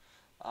brother.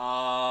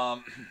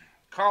 Carl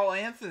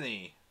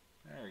Anthony.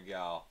 There we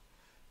go.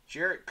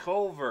 Jarrett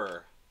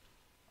Culver.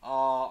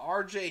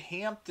 R.J.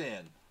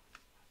 Hampton.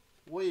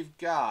 We've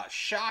got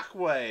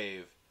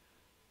Shockwave.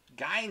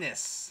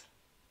 Guinness.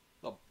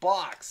 The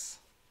Bucks.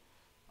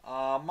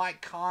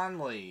 Mike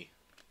Conley.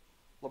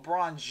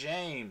 LeBron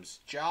James.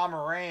 Ja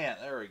Morant.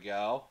 There we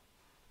go.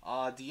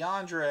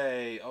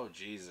 DeAndre. Oh,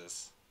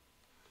 Jesus.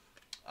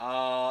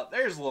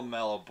 There's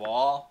LaMelo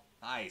Ball.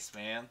 Nice,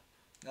 man.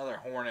 Another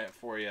Hornet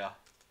for you.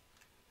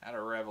 Out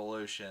of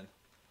Revolution.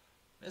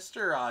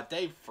 Mr.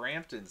 Dave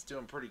Frampton's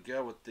doing pretty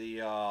good with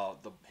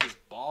his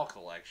ball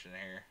collection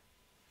here.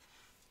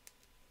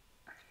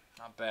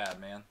 Not bad,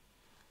 man.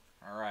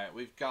 Alright,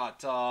 we've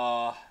got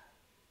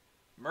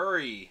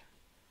Murray.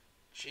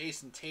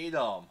 Jason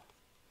Tatum.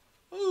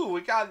 Ooh, we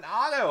got an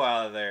auto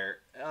out of there.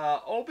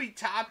 Obi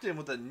Toppin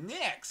with the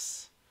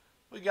Knicks.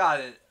 We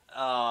got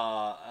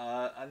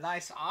a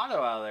nice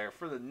auto out of there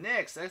for the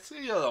Knicks. That's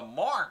going to go to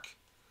Mark.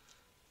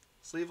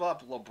 Sleeve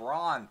up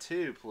LeBron,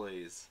 too,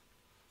 please.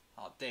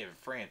 Oh, David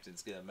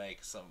Frampton's going to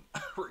make some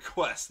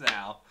requests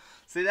now.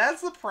 See,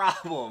 that's the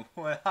problem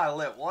when I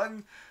let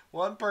one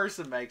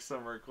person make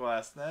some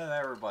requests. Then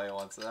everybody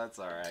wants it. That's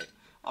all right.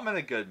 I'm in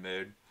a good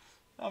mood.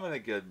 I'm in a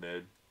good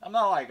mood. I'm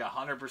not like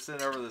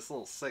 100% over this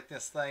little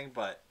sickness thing,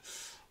 but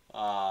it's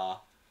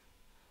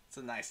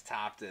a nice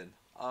Toppin.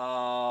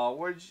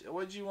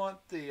 What'd you want?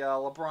 The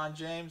LeBron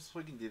James?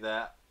 We can do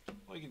that.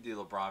 We can do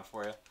LeBron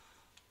for you.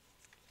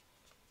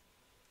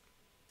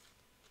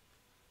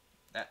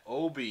 That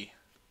Obi.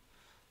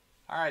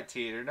 Alright,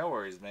 Teeter. No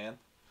worries, man.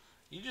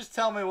 You just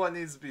tell me what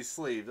needs to be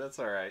sleeved. That's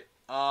alright.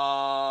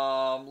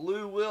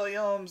 Lou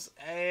Williams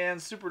and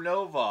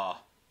Supernova.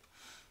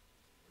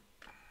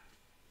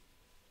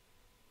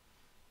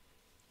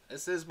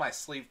 This is my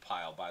sleeve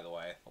pile, by the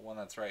way. The one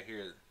that's right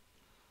here.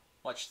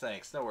 Much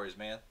thanks. No worries,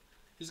 man.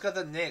 Who's got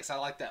the Knicks? I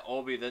like that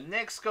Obi. The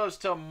Knicks goes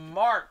to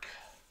Mark.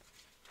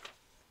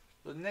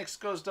 The Knicks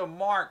goes to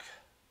Mark.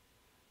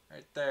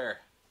 Right there.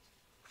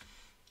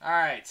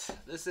 Alright.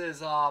 This is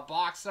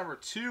box number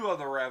 2 of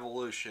the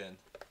Revolution.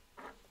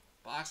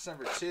 Box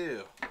number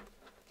 2.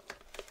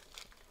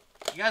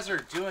 You guys are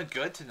doing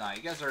good tonight.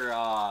 You guys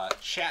are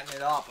chatting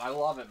it up. I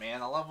love it,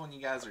 man. I love when you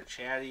guys are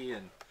chatty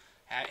and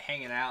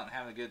hanging out and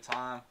having a good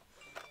time.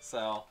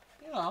 So,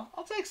 you know,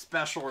 I'll take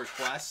special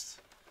requests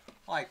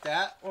like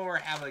that when we're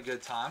having a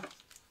good time.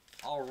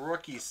 All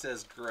rookie,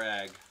 says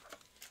Greg.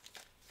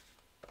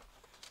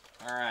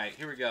 Alright,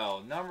 here we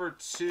go. Number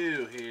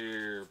 2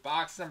 here.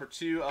 Box number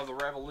 2 of the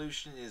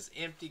Revolution is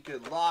empty.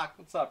 Good luck.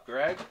 What's up,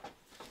 Greg?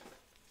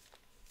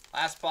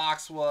 Last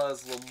box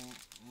was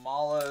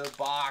Lamalo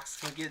box.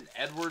 Can we get an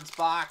Edwards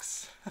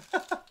box?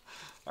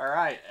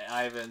 Alright,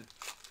 Ivan.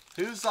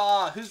 Who's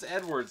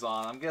Edwards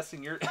on? I'm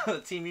guessing you're the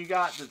team you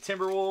got, the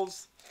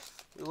Timberwolves.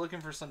 We're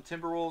looking for some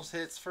Timberwolves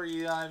hits for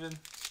you, Ivan.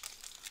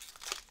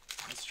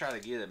 Let's try to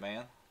get it,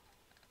 man.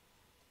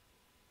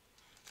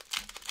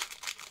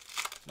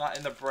 Not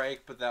in the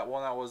break, but that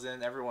one I was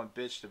in, everyone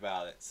bitched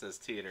about it, says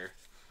Teeter.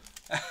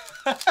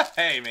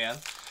 Hey, man.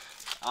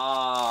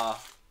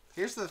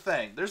 Here's the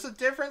thing. There's a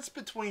difference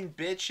between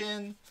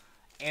bitching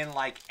and,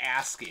 like,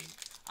 asking.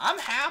 I'm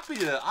happy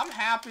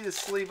to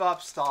sleeve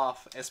up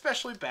stuff,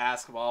 especially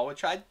basketball,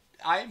 which I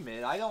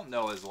admit I don't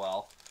know as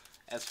well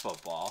as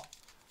football.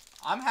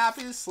 I'm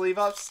happy to sleeve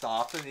up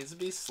stuff that needs to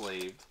be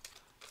sleeved.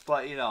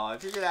 But, you know,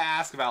 if you're going to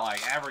ask about, like,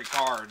 every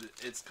card,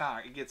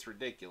 it gets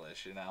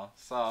ridiculous, you know?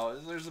 So,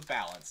 there's a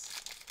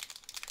balance.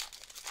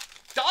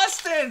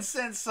 Dustin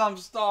sent some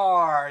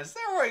stars!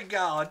 There we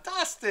go!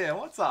 Dustin,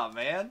 what's up,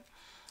 man?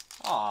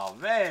 Oh,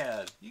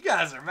 man. You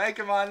guys are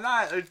making my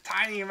night. They're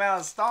tiny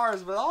amount of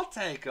stars, but I'll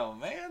take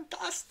them, man.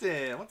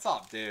 Dustin, what's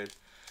up, dude?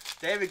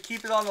 David,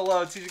 keep it on the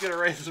low. Teacher's going to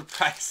raise the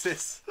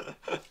prices.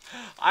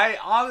 I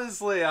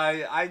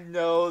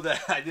know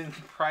that I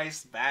didn't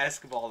price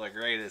basketball the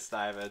greatest,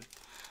 Ivan.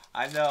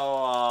 I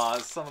know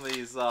some of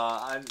these,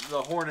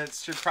 the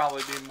Hornets should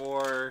probably be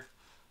more,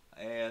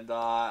 and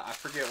I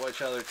forget which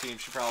other team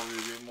should probably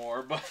be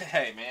more, but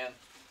hey, man,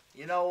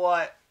 you know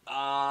what,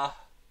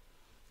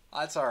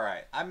 that's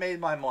alright. I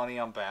made my money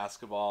on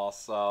basketball,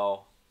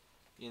 so,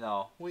 you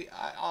know,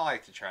 I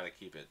like to try to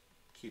keep it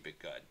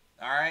good,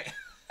 alright?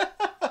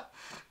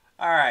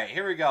 Alright,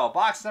 here we go,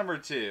 box number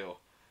 2,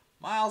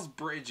 Miles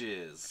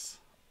Bridges,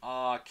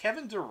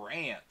 Kevin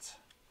Durant,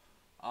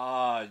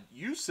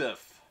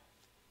 Yusuf.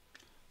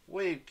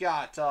 We've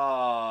got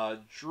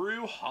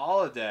Drew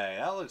Holiday.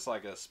 That looks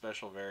like a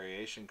special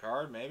variation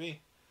card,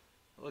 maybe.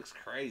 It looks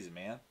crazy,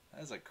 man.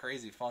 That's a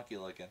crazy funky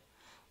looking.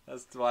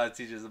 That's why it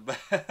teaches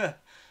about.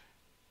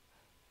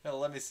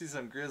 Let me see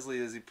some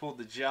Grizzly as he pulled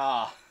the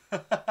jaw.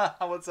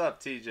 What's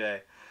up,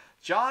 TJ?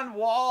 John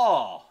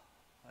Wall.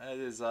 That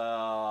is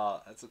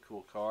that's a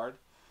cool card.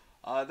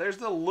 There's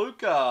the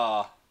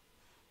Luka.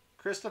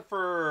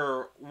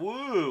 Christopher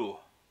Wu.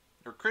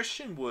 Or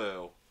Christian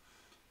Wu.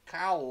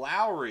 Kyle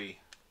Lowry.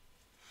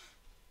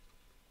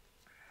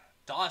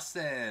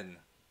 Dawson.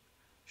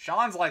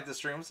 Sean's like the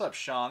stream. What's up,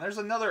 Sean? There's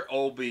another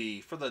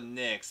Obi for the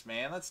Knicks,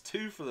 man. That's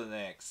 2 for the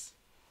Knicks.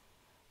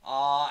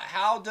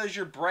 How does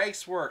your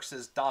breaks work,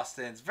 says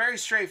Dustin. It's very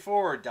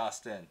straightforward,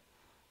 Dustin.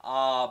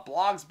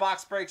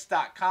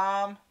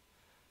 Blogsboxbreaks.com.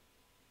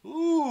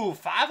 Ooh,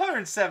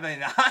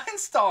 579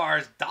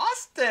 stars.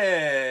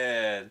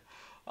 Dustin.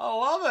 I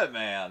love it,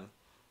 man.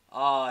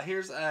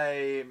 Here's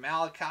a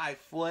Malachi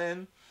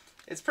Flynn.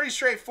 It's pretty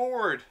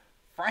straightforward.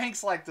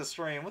 Frank's like the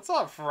stream. What's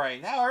up,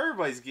 Frank? Now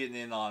everybody's getting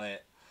in on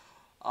it.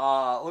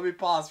 Let me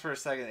pause for a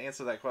second to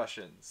answer that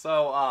question.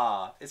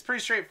 So, it's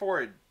pretty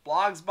straightforward.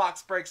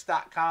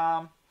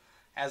 Blogsboxbreaks.com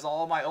has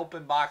all my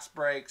open box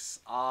breaks.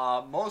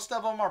 Most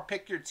of them are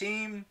pick your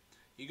team.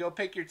 You go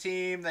pick your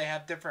team. They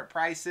have different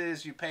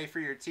prices. You pay for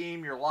your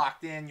team. You're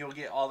locked in. You'll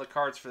get all the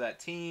cards for that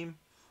team.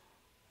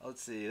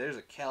 Let's see. There's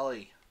a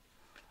Kelly.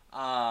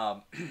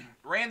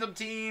 Random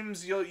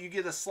teams. You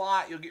get a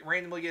slot. You'll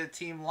randomly get a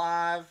team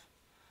live.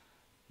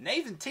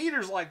 Nathan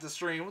Teeter's like the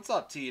stream. What's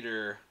up,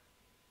 Teeter?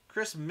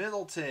 Chris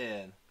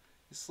Middleton.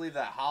 You sleeve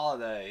that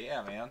Holiday.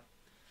 Yeah, man.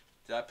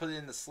 Did I put it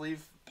in the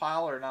sleeve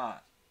pile or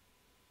not?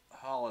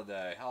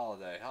 Holiday.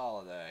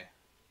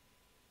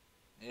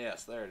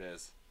 Yes, there it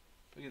is.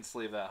 We can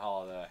sleeve that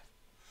Holiday.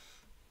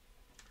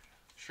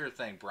 Sure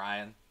thing,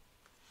 Brian.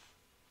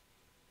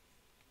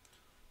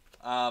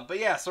 But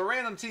yeah, so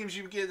random teams,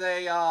 you'll get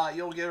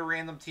a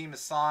random team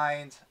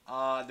assigned.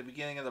 At the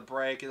beginning of the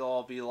break, it'll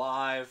all be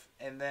live,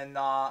 and then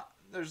I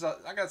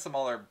got some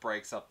other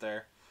breaks up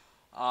there.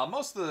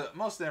 Most of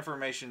the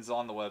information's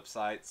on the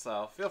website,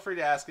 so feel free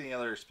to ask any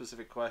other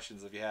specific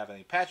questions if you have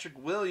any.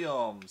 Patrick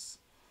Williams.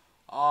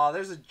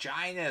 There's a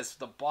Giannis with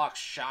the box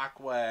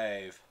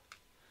Shockwave.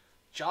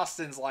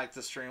 Justin's like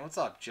the stream. What's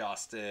up,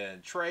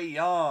 Justin? Trey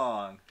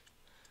Young.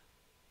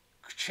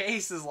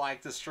 Chase is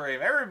like the stream.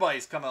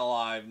 Everybody's coming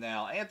alive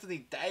now.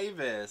 Anthony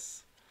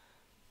Davis.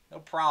 No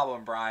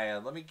problem,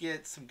 Brian. Let me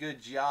get some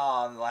good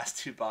jaw in the last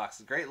 2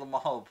 boxes. Great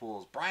Lamalo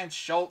pools. Brian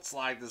Schultz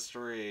like the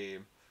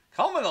stream.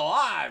 Coming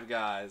alive,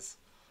 guys.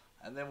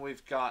 And then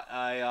we've got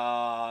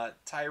a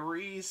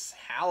Tyrese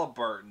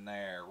Halliburton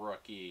there,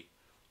 rookie.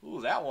 Ooh,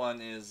 that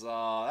one's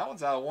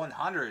out of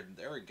 100.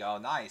 There we go.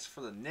 Nice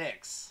for the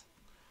Knicks.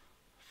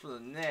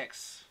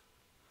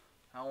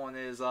 That one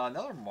is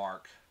another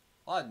mark.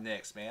 A lot of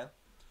Knicks, man.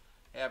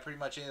 Yeah, pretty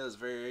much any of those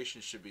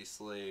variations should be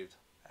sleeved.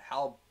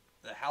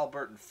 The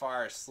Halliburton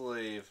Fire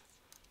sleeve.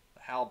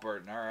 The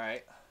Halliburton, all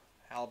right.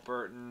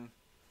 Halliburton.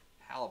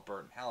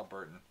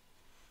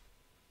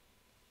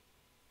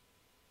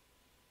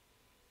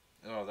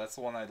 Oh, that's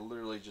the one I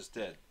literally just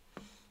did.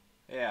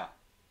 Yeah.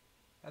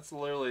 That's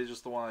literally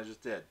just the one I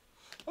just did.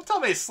 Don't tell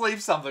me to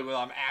sleeve something when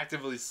I'm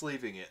actively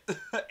sleeving it.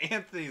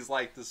 Anthony's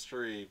like the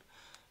stream.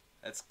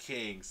 That's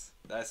Kings.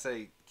 Did I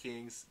say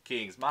Kings?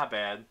 Kings, my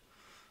bad.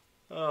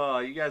 Oh,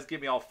 you guys get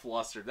me all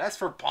flustered. That's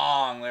for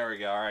Pong. There we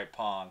go. All right,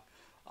 Pong.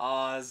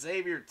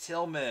 Xavier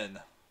Tillman.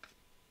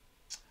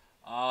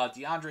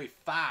 DeAndre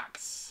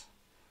Fox.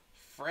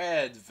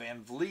 Fred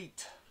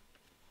VanVleet.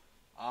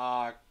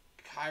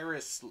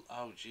 Kyrus.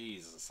 Oh,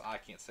 Jesus. I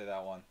can't say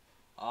that one.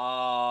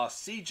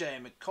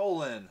 CJ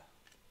McCollum.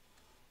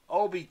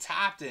 Obi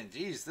Toppin.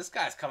 Jeez, this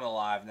guy's coming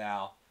alive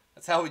now.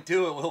 That's how we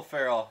do it, Will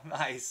Ferrell.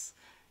 Nice.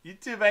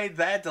 YouTube ain't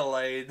that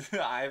delayed,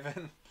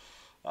 Ivan.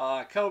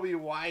 Kobe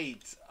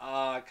White,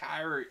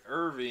 Kyrie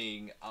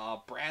Irving,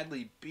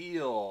 Bradley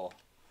Beal,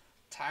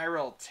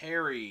 Tyrell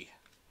Terry,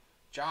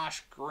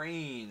 Josh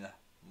Green,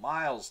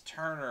 Miles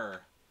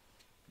Turner,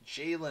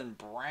 Jaylen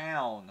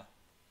Brown.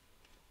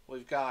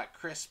 We've got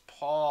Chris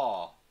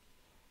Paul,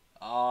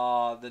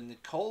 the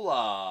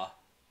Nikola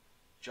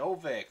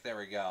Jovic. There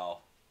we go.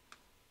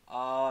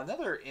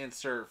 Another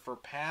insert for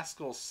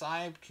Pascal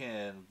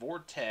Siakam,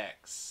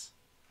 Vortex.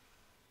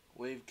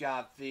 We've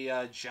got the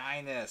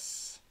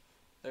Giannis.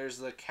 There's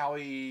the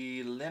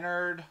Kawhi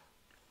Leonard.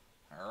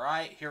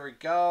 Alright, here we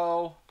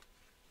go.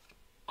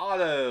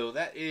 Auto.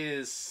 That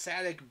is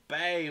Saddiq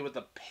Bey with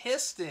the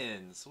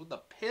Pistons.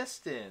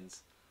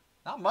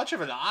 Not much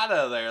of an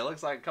auto there. It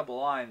looks like a couple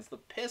lines. The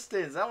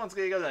Pistons. That one's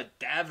going to go to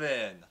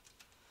Devin.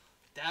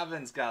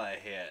 Devin's got a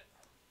hit.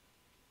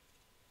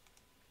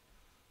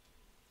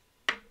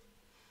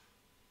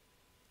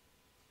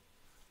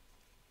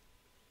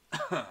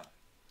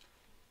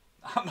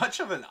 Not much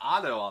of an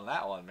auto on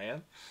that one,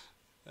 man.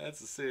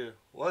 That's a see.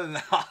 What an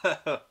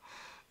auto.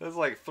 That's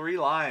like 3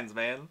 lines,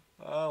 man.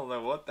 I don't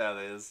know what that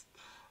is.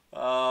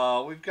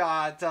 We've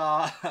got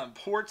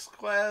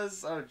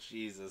Portsquez. Oh,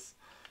 Jesus.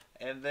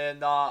 And then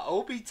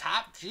Obi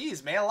top.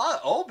 Jeez, man. A lot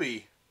of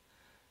Obi.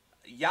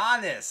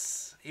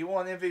 Giannis. He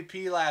won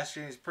MVP last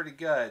year. He's pretty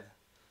good.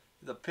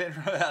 The pin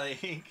wrote out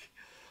of ink.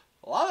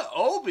 A lot of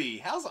Obi.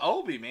 How's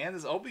Obi, man?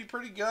 Is Obi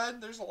pretty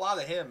good? There's a lot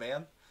of him,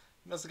 man.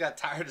 He must have got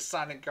tired of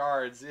signing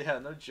cards. Yeah,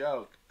 no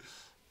joke.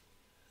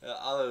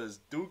 All those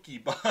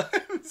dookie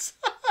buns.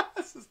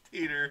 This is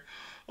Peter.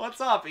 What's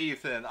up,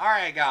 Ethan?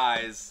 Alright,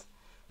 guys.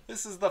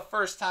 This is the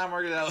first time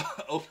we're going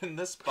to open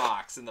this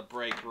box in the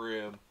break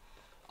room.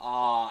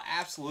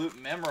 Absolute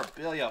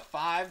memorabilia.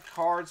 5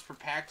 cards per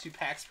pack, 2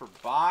 packs per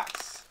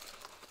box.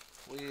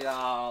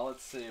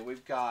 Let's see.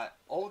 We've got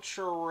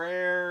ultra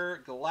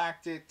rare,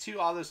 galactic, 2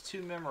 autos,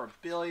 2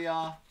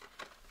 memorabilia.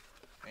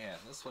 Man,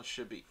 this one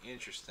should be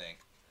interesting.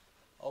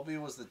 Obi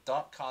was the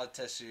dunk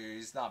contest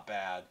series. Not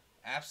bad.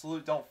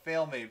 Absolute, don't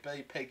fail me. Bet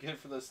you pay good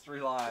for those 3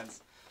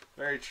 lines.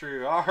 Very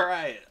true. All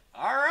right.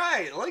 All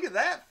right. Look at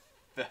that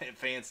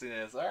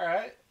fanciness. All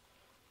right.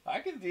 I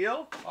can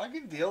deal. I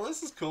can deal.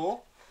 This is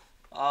cool.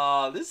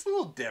 This is a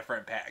little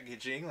different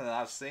packaging than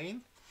I've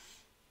seen.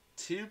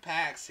 2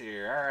 packs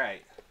here. All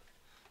right.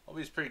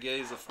 Obi's pretty good.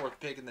 He's the 4th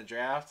pick in the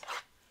draft.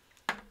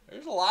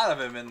 There's a lot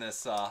of him in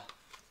this. A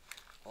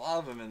lot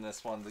of them in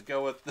this one to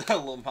go with the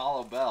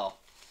Lamelo Bell.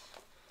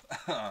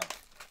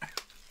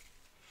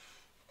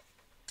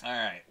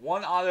 Alright,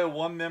 1 auto,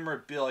 1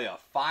 memorabilia.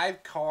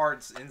 5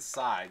 cards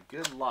inside.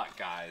 Good luck,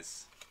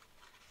 guys.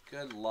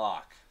 Good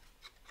luck.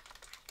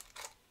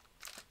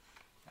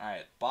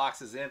 Alright,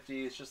 box is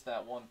empty. It's just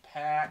that 1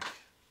 pack.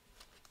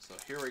 So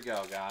here we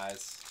go,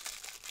 guys.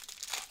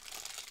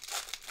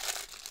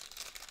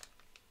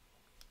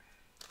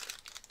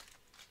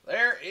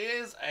 There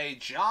is a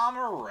Ja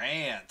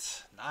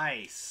Morant.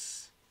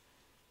 Nice.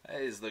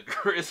 That is the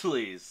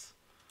Grizzlies.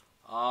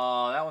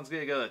 That one's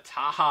going to go to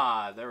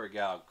Todd. There we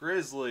go.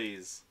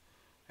 Grizzlies.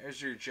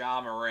 There's your Ja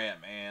Morant,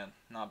 man.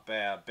 Not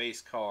bad.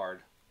 Base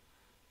card.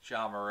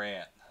 Ja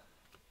Morant.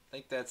 I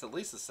think that's at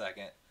least a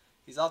second.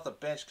 He's off the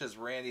bench because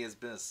Randy has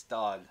been a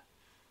stud.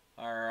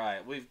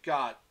 Alright, we've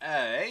got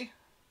a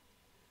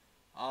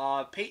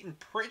Peyton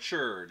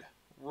Pritchard.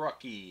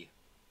 Rookie.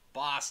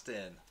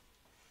 Boston.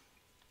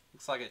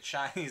 Looks like a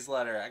Chinese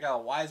letter. I got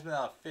a Wiseman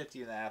out of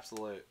 50 in the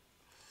absolute.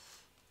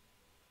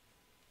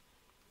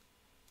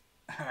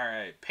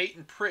 Alright,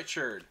 Peyton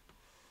Pritchard.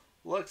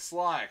 Looks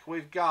like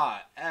we've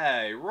got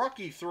a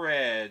Rookie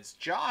Threads.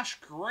 Josh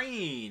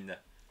Green.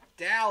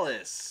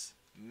 Dallas.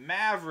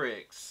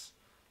 Mavericks.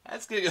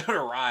 That's going to go to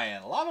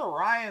Ryan. A lot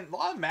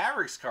of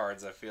Mavericks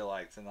cards, I feel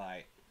like,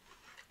 tonight.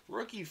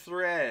 Rookie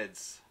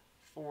Threads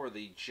for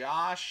the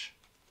Josh.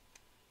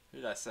 Who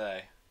did I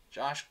say?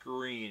 Josh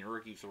Green,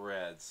 Rookie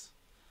Threads.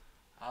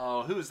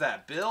 Oh, who's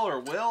that? Bill or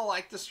Will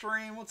like the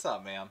stream? What's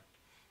up, man?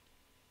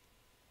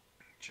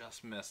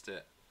 Just missed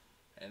it.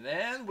 And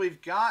then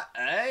we've got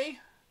a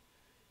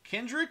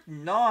Kendrick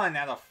Nunn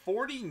out of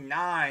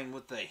 49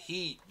 with the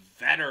Heat.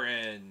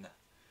 Veteran.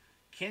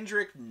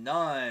 Kendrick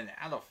Nunn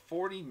out of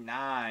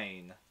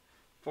 49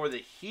 for the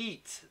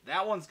Heat.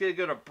 That one's going to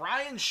go to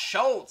Brian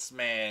Schultz,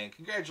 man.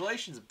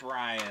 Congratulations,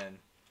 Brian.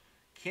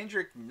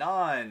 Kendrick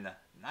Nunn.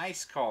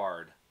 Nice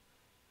card.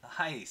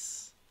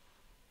 Nice.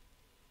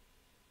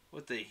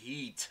 With the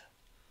Heat.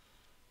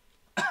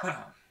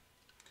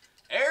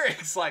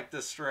 Eric's like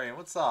the stream.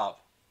 What's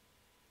up?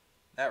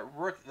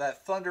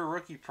 That Thunder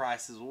rookie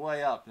price is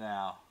way up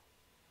now.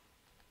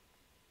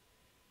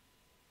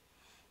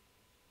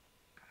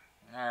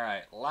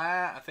 Alright,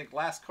 I think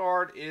last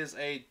card is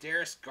a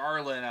Darius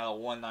Garland out of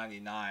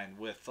 199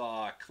 with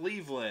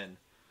Cleveland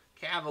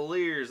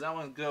Cavaliers. That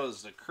one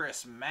goes to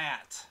Chris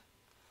Matt.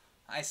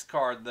 Nice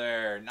card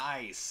there.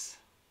 Nice.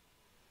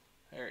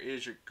 There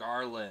is your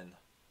Garland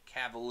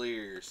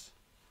Cavaliers.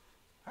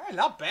 Alright,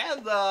 not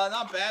bad.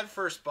 Not bad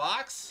first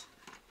box.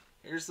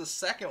 Here's the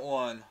second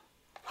one.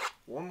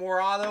 1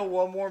 more auto,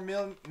 1 more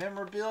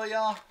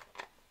memorabilia.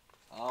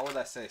 What did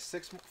I say?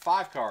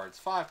 5 cards.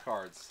 5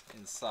 cards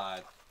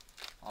inside.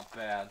 Not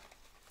bad.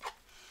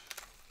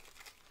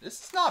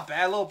 This is not a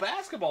bad little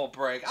basketball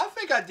break. I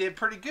think I did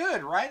pretty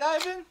good, right,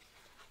 Ivan?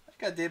 I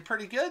think I did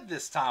pretty good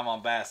this time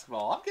on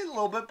basketball. I'm getting a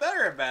little bit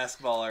better at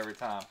basketball every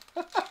time.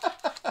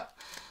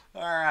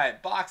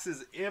 Alright, box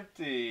is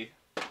empty.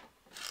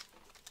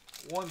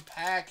 1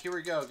 pack. Here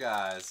we go,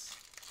 guys.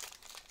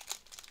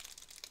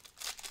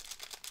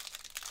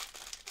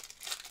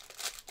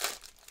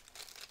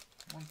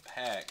 One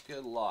pack.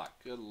 Good luck.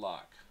 Good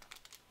luck.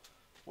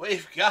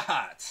 We've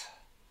got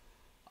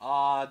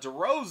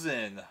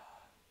DeRozan.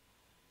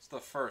 It's the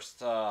first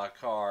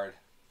card.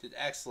 Did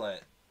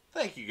excellent.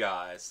 Thank you,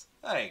 guys.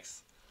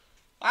 Thanks.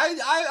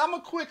 I'm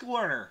a quick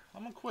learner.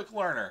 I'm a quick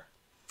learner.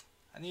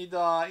 I need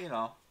you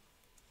know.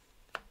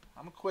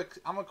 I'm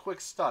a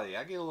quick study.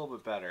 I get a little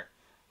bit better.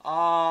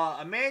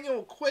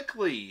 Emmanuel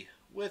Quickly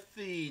with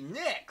the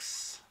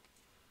Knicks.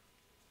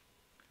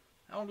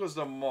 That one goes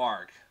to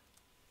Mark.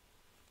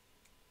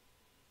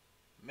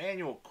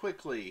 Emmanuel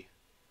Quickly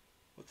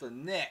with the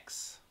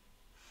Knicks.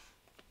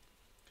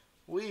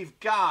 We've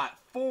got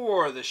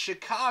for the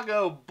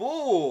Chicago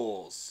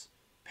Bulls,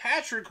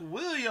 Patrick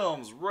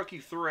Williams, rookie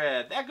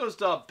thread. That goes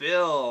to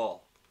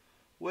Bill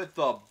with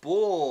the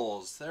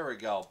Bulls. There we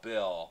go,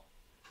 Bill.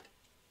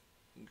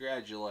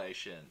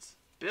 Congratulations.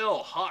 Bill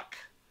Huck,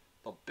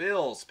 the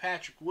Bills,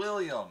 Patrick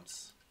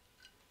Williams.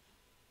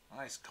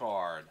 Nice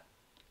card.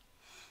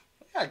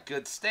 We got a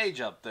good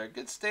stage up there.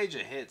 Good stage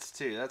of hits,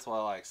 too. That's what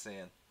I like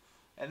seeing.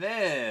 And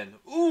then,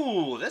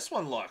 ooh, this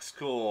one looks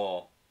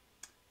cool.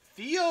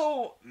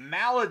 Theo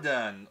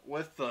Maladon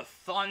with the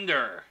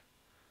Thunder.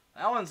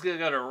 That one's going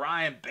to go to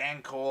Ryan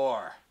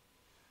Bancor.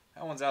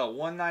 That one's out of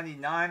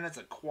 199. That's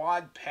a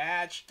quad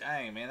patch.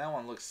 Dang, man, that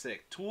one looks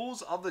sick.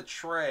 Tools of the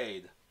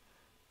Trade.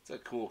 It's a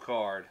cool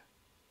card.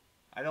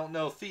 I don't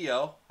know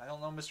Theo. I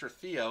don't know Mr.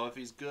 Theo if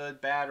he's good,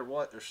 bad, or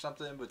what. There's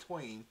something in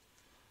between.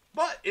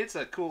 But it's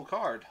a cool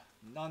card,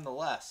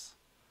 nonetheless.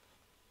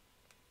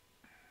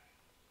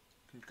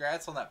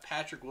 Congrats on that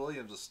Patrick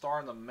Williams, a star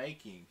in the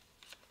making.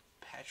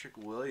 Patrick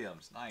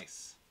Williams,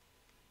 nice.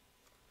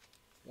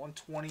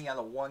 120 out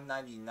of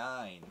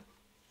 199.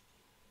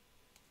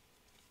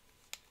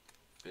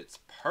 Fits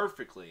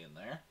perfectly in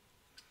there.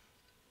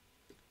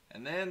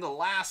 And then the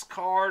last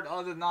card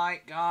of the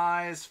night,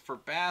 guys, for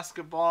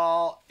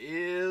basketball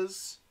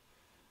is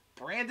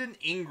Brandon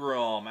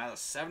Ingram out of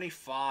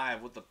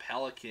 75 with the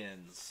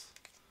Pelicans.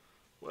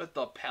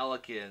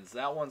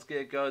 That one's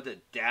going to go to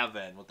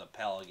Devin with the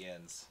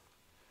Pelicans.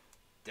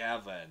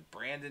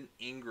 Brandon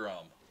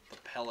Ingram, the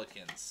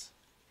Pelicans.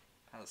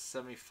 Out of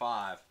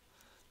 75.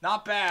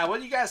 Not bad. What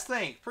do you guys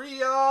think?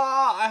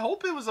 I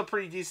hope it was a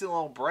pretty decent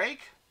little break.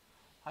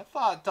 I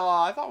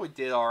thought we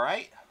did all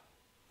right.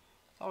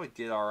 What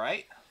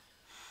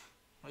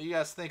do you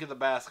guys think of the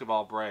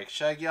basketball break?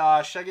 Should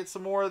I get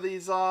some more of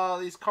these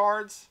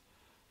cards?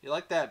 You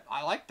like that?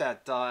 I like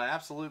that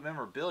absolute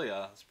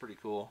memorabilia. It's pretty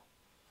cool.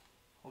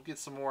 We'll get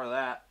some more of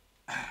that.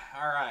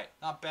 All right,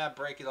 not bad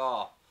break at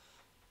all.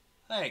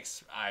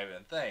 Thanks,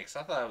 Ivan. Thanks.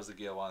 I thought it was a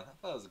good one. I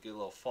thought it was a good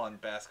little fun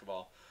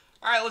basketball.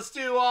 All right, let's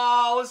do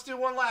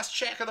one last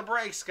check of the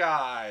breaks,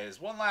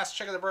 guys. One last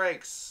check of the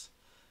breaks.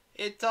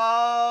 It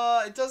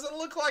doesn't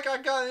look like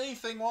I got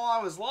anything while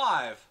I was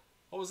live.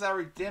 What was that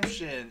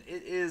redemption?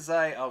 It is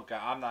a, oh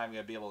god, I'm not even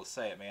gonna be able to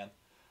say it, man.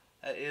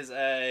 That is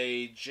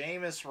a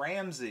Jameis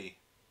Ramsey.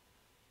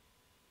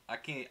 I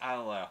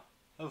don't know.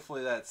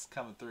 Hopefully that's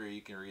coming through. You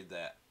can read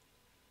that.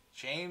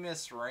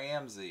 Jameis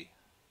Ramsey.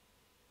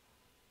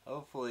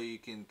 Hopefully you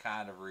can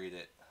kind of read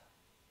it.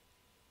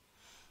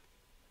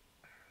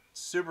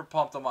 Super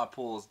pumped on my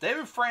pools.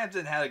 David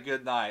Frampton had a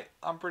good night.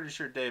 I'm pretty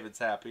sure David's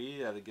happy. He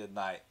had a good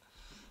night.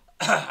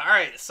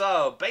 Alright,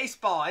 so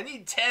baseball. I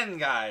need 10,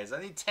 guys. I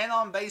need 10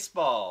 on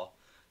baseball.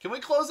 Can we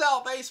close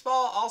out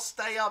baseball? I'll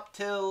stay up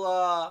till,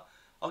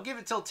 I'll give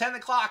it till 10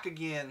 o'clock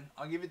again.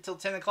 I'll give it till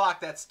 10 o'clock.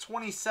 That's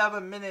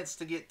 27 minutes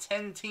to get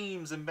 10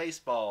 teams in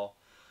baseball.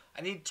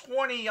 I need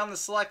 20 on the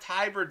select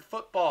hybrid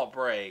football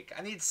break.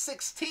 I need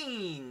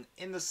 16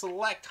 in the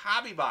select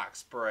hobby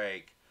box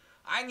break.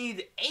 I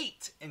need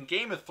 8 in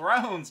Game of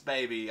Thrones,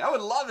 baby. I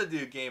would love to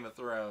do Game of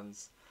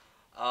Thrones.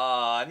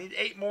 I need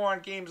 8 more on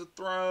Games of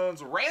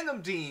Thrones.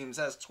 Random Teams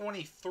has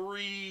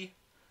 23.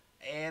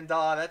 And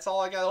that's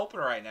all I got open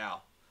right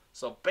now.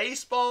 So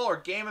baseball or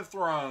Game of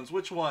Thrones?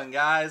 Which one,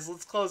 guys?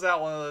 Let's close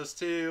out one of those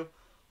two.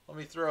 Let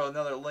me throw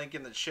another link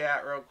in the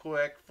chat real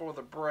quick for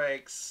the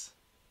breaks.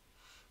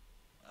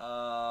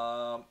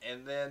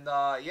 And then,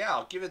 yeah,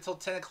 I'll give it till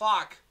 10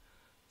 o'clock.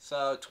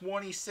 So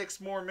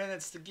 26 more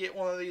minutes to get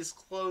one of these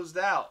closed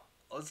out.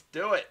 Let's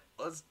do it.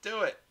 Let's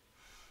do it.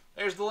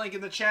 There's the link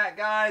in the chat,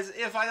 guys.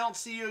 If I don't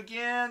see you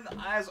again,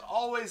 as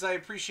always, I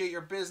appreciate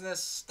your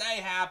business. Stay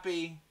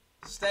happy.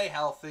 Stay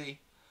healthy.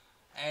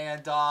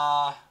 And,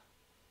 I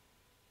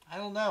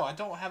don't know. I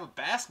don't have a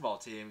basketball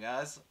team,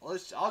 guys.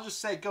 I'll just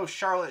say go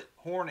Charlotte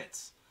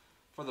Hornets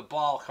for the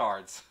ball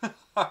cards.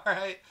 All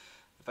right?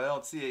 If I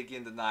don't see you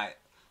again tonight.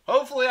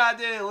 Hopefully I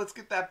do. Let's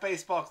get that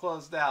baseball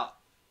closed out.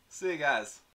 See you guys.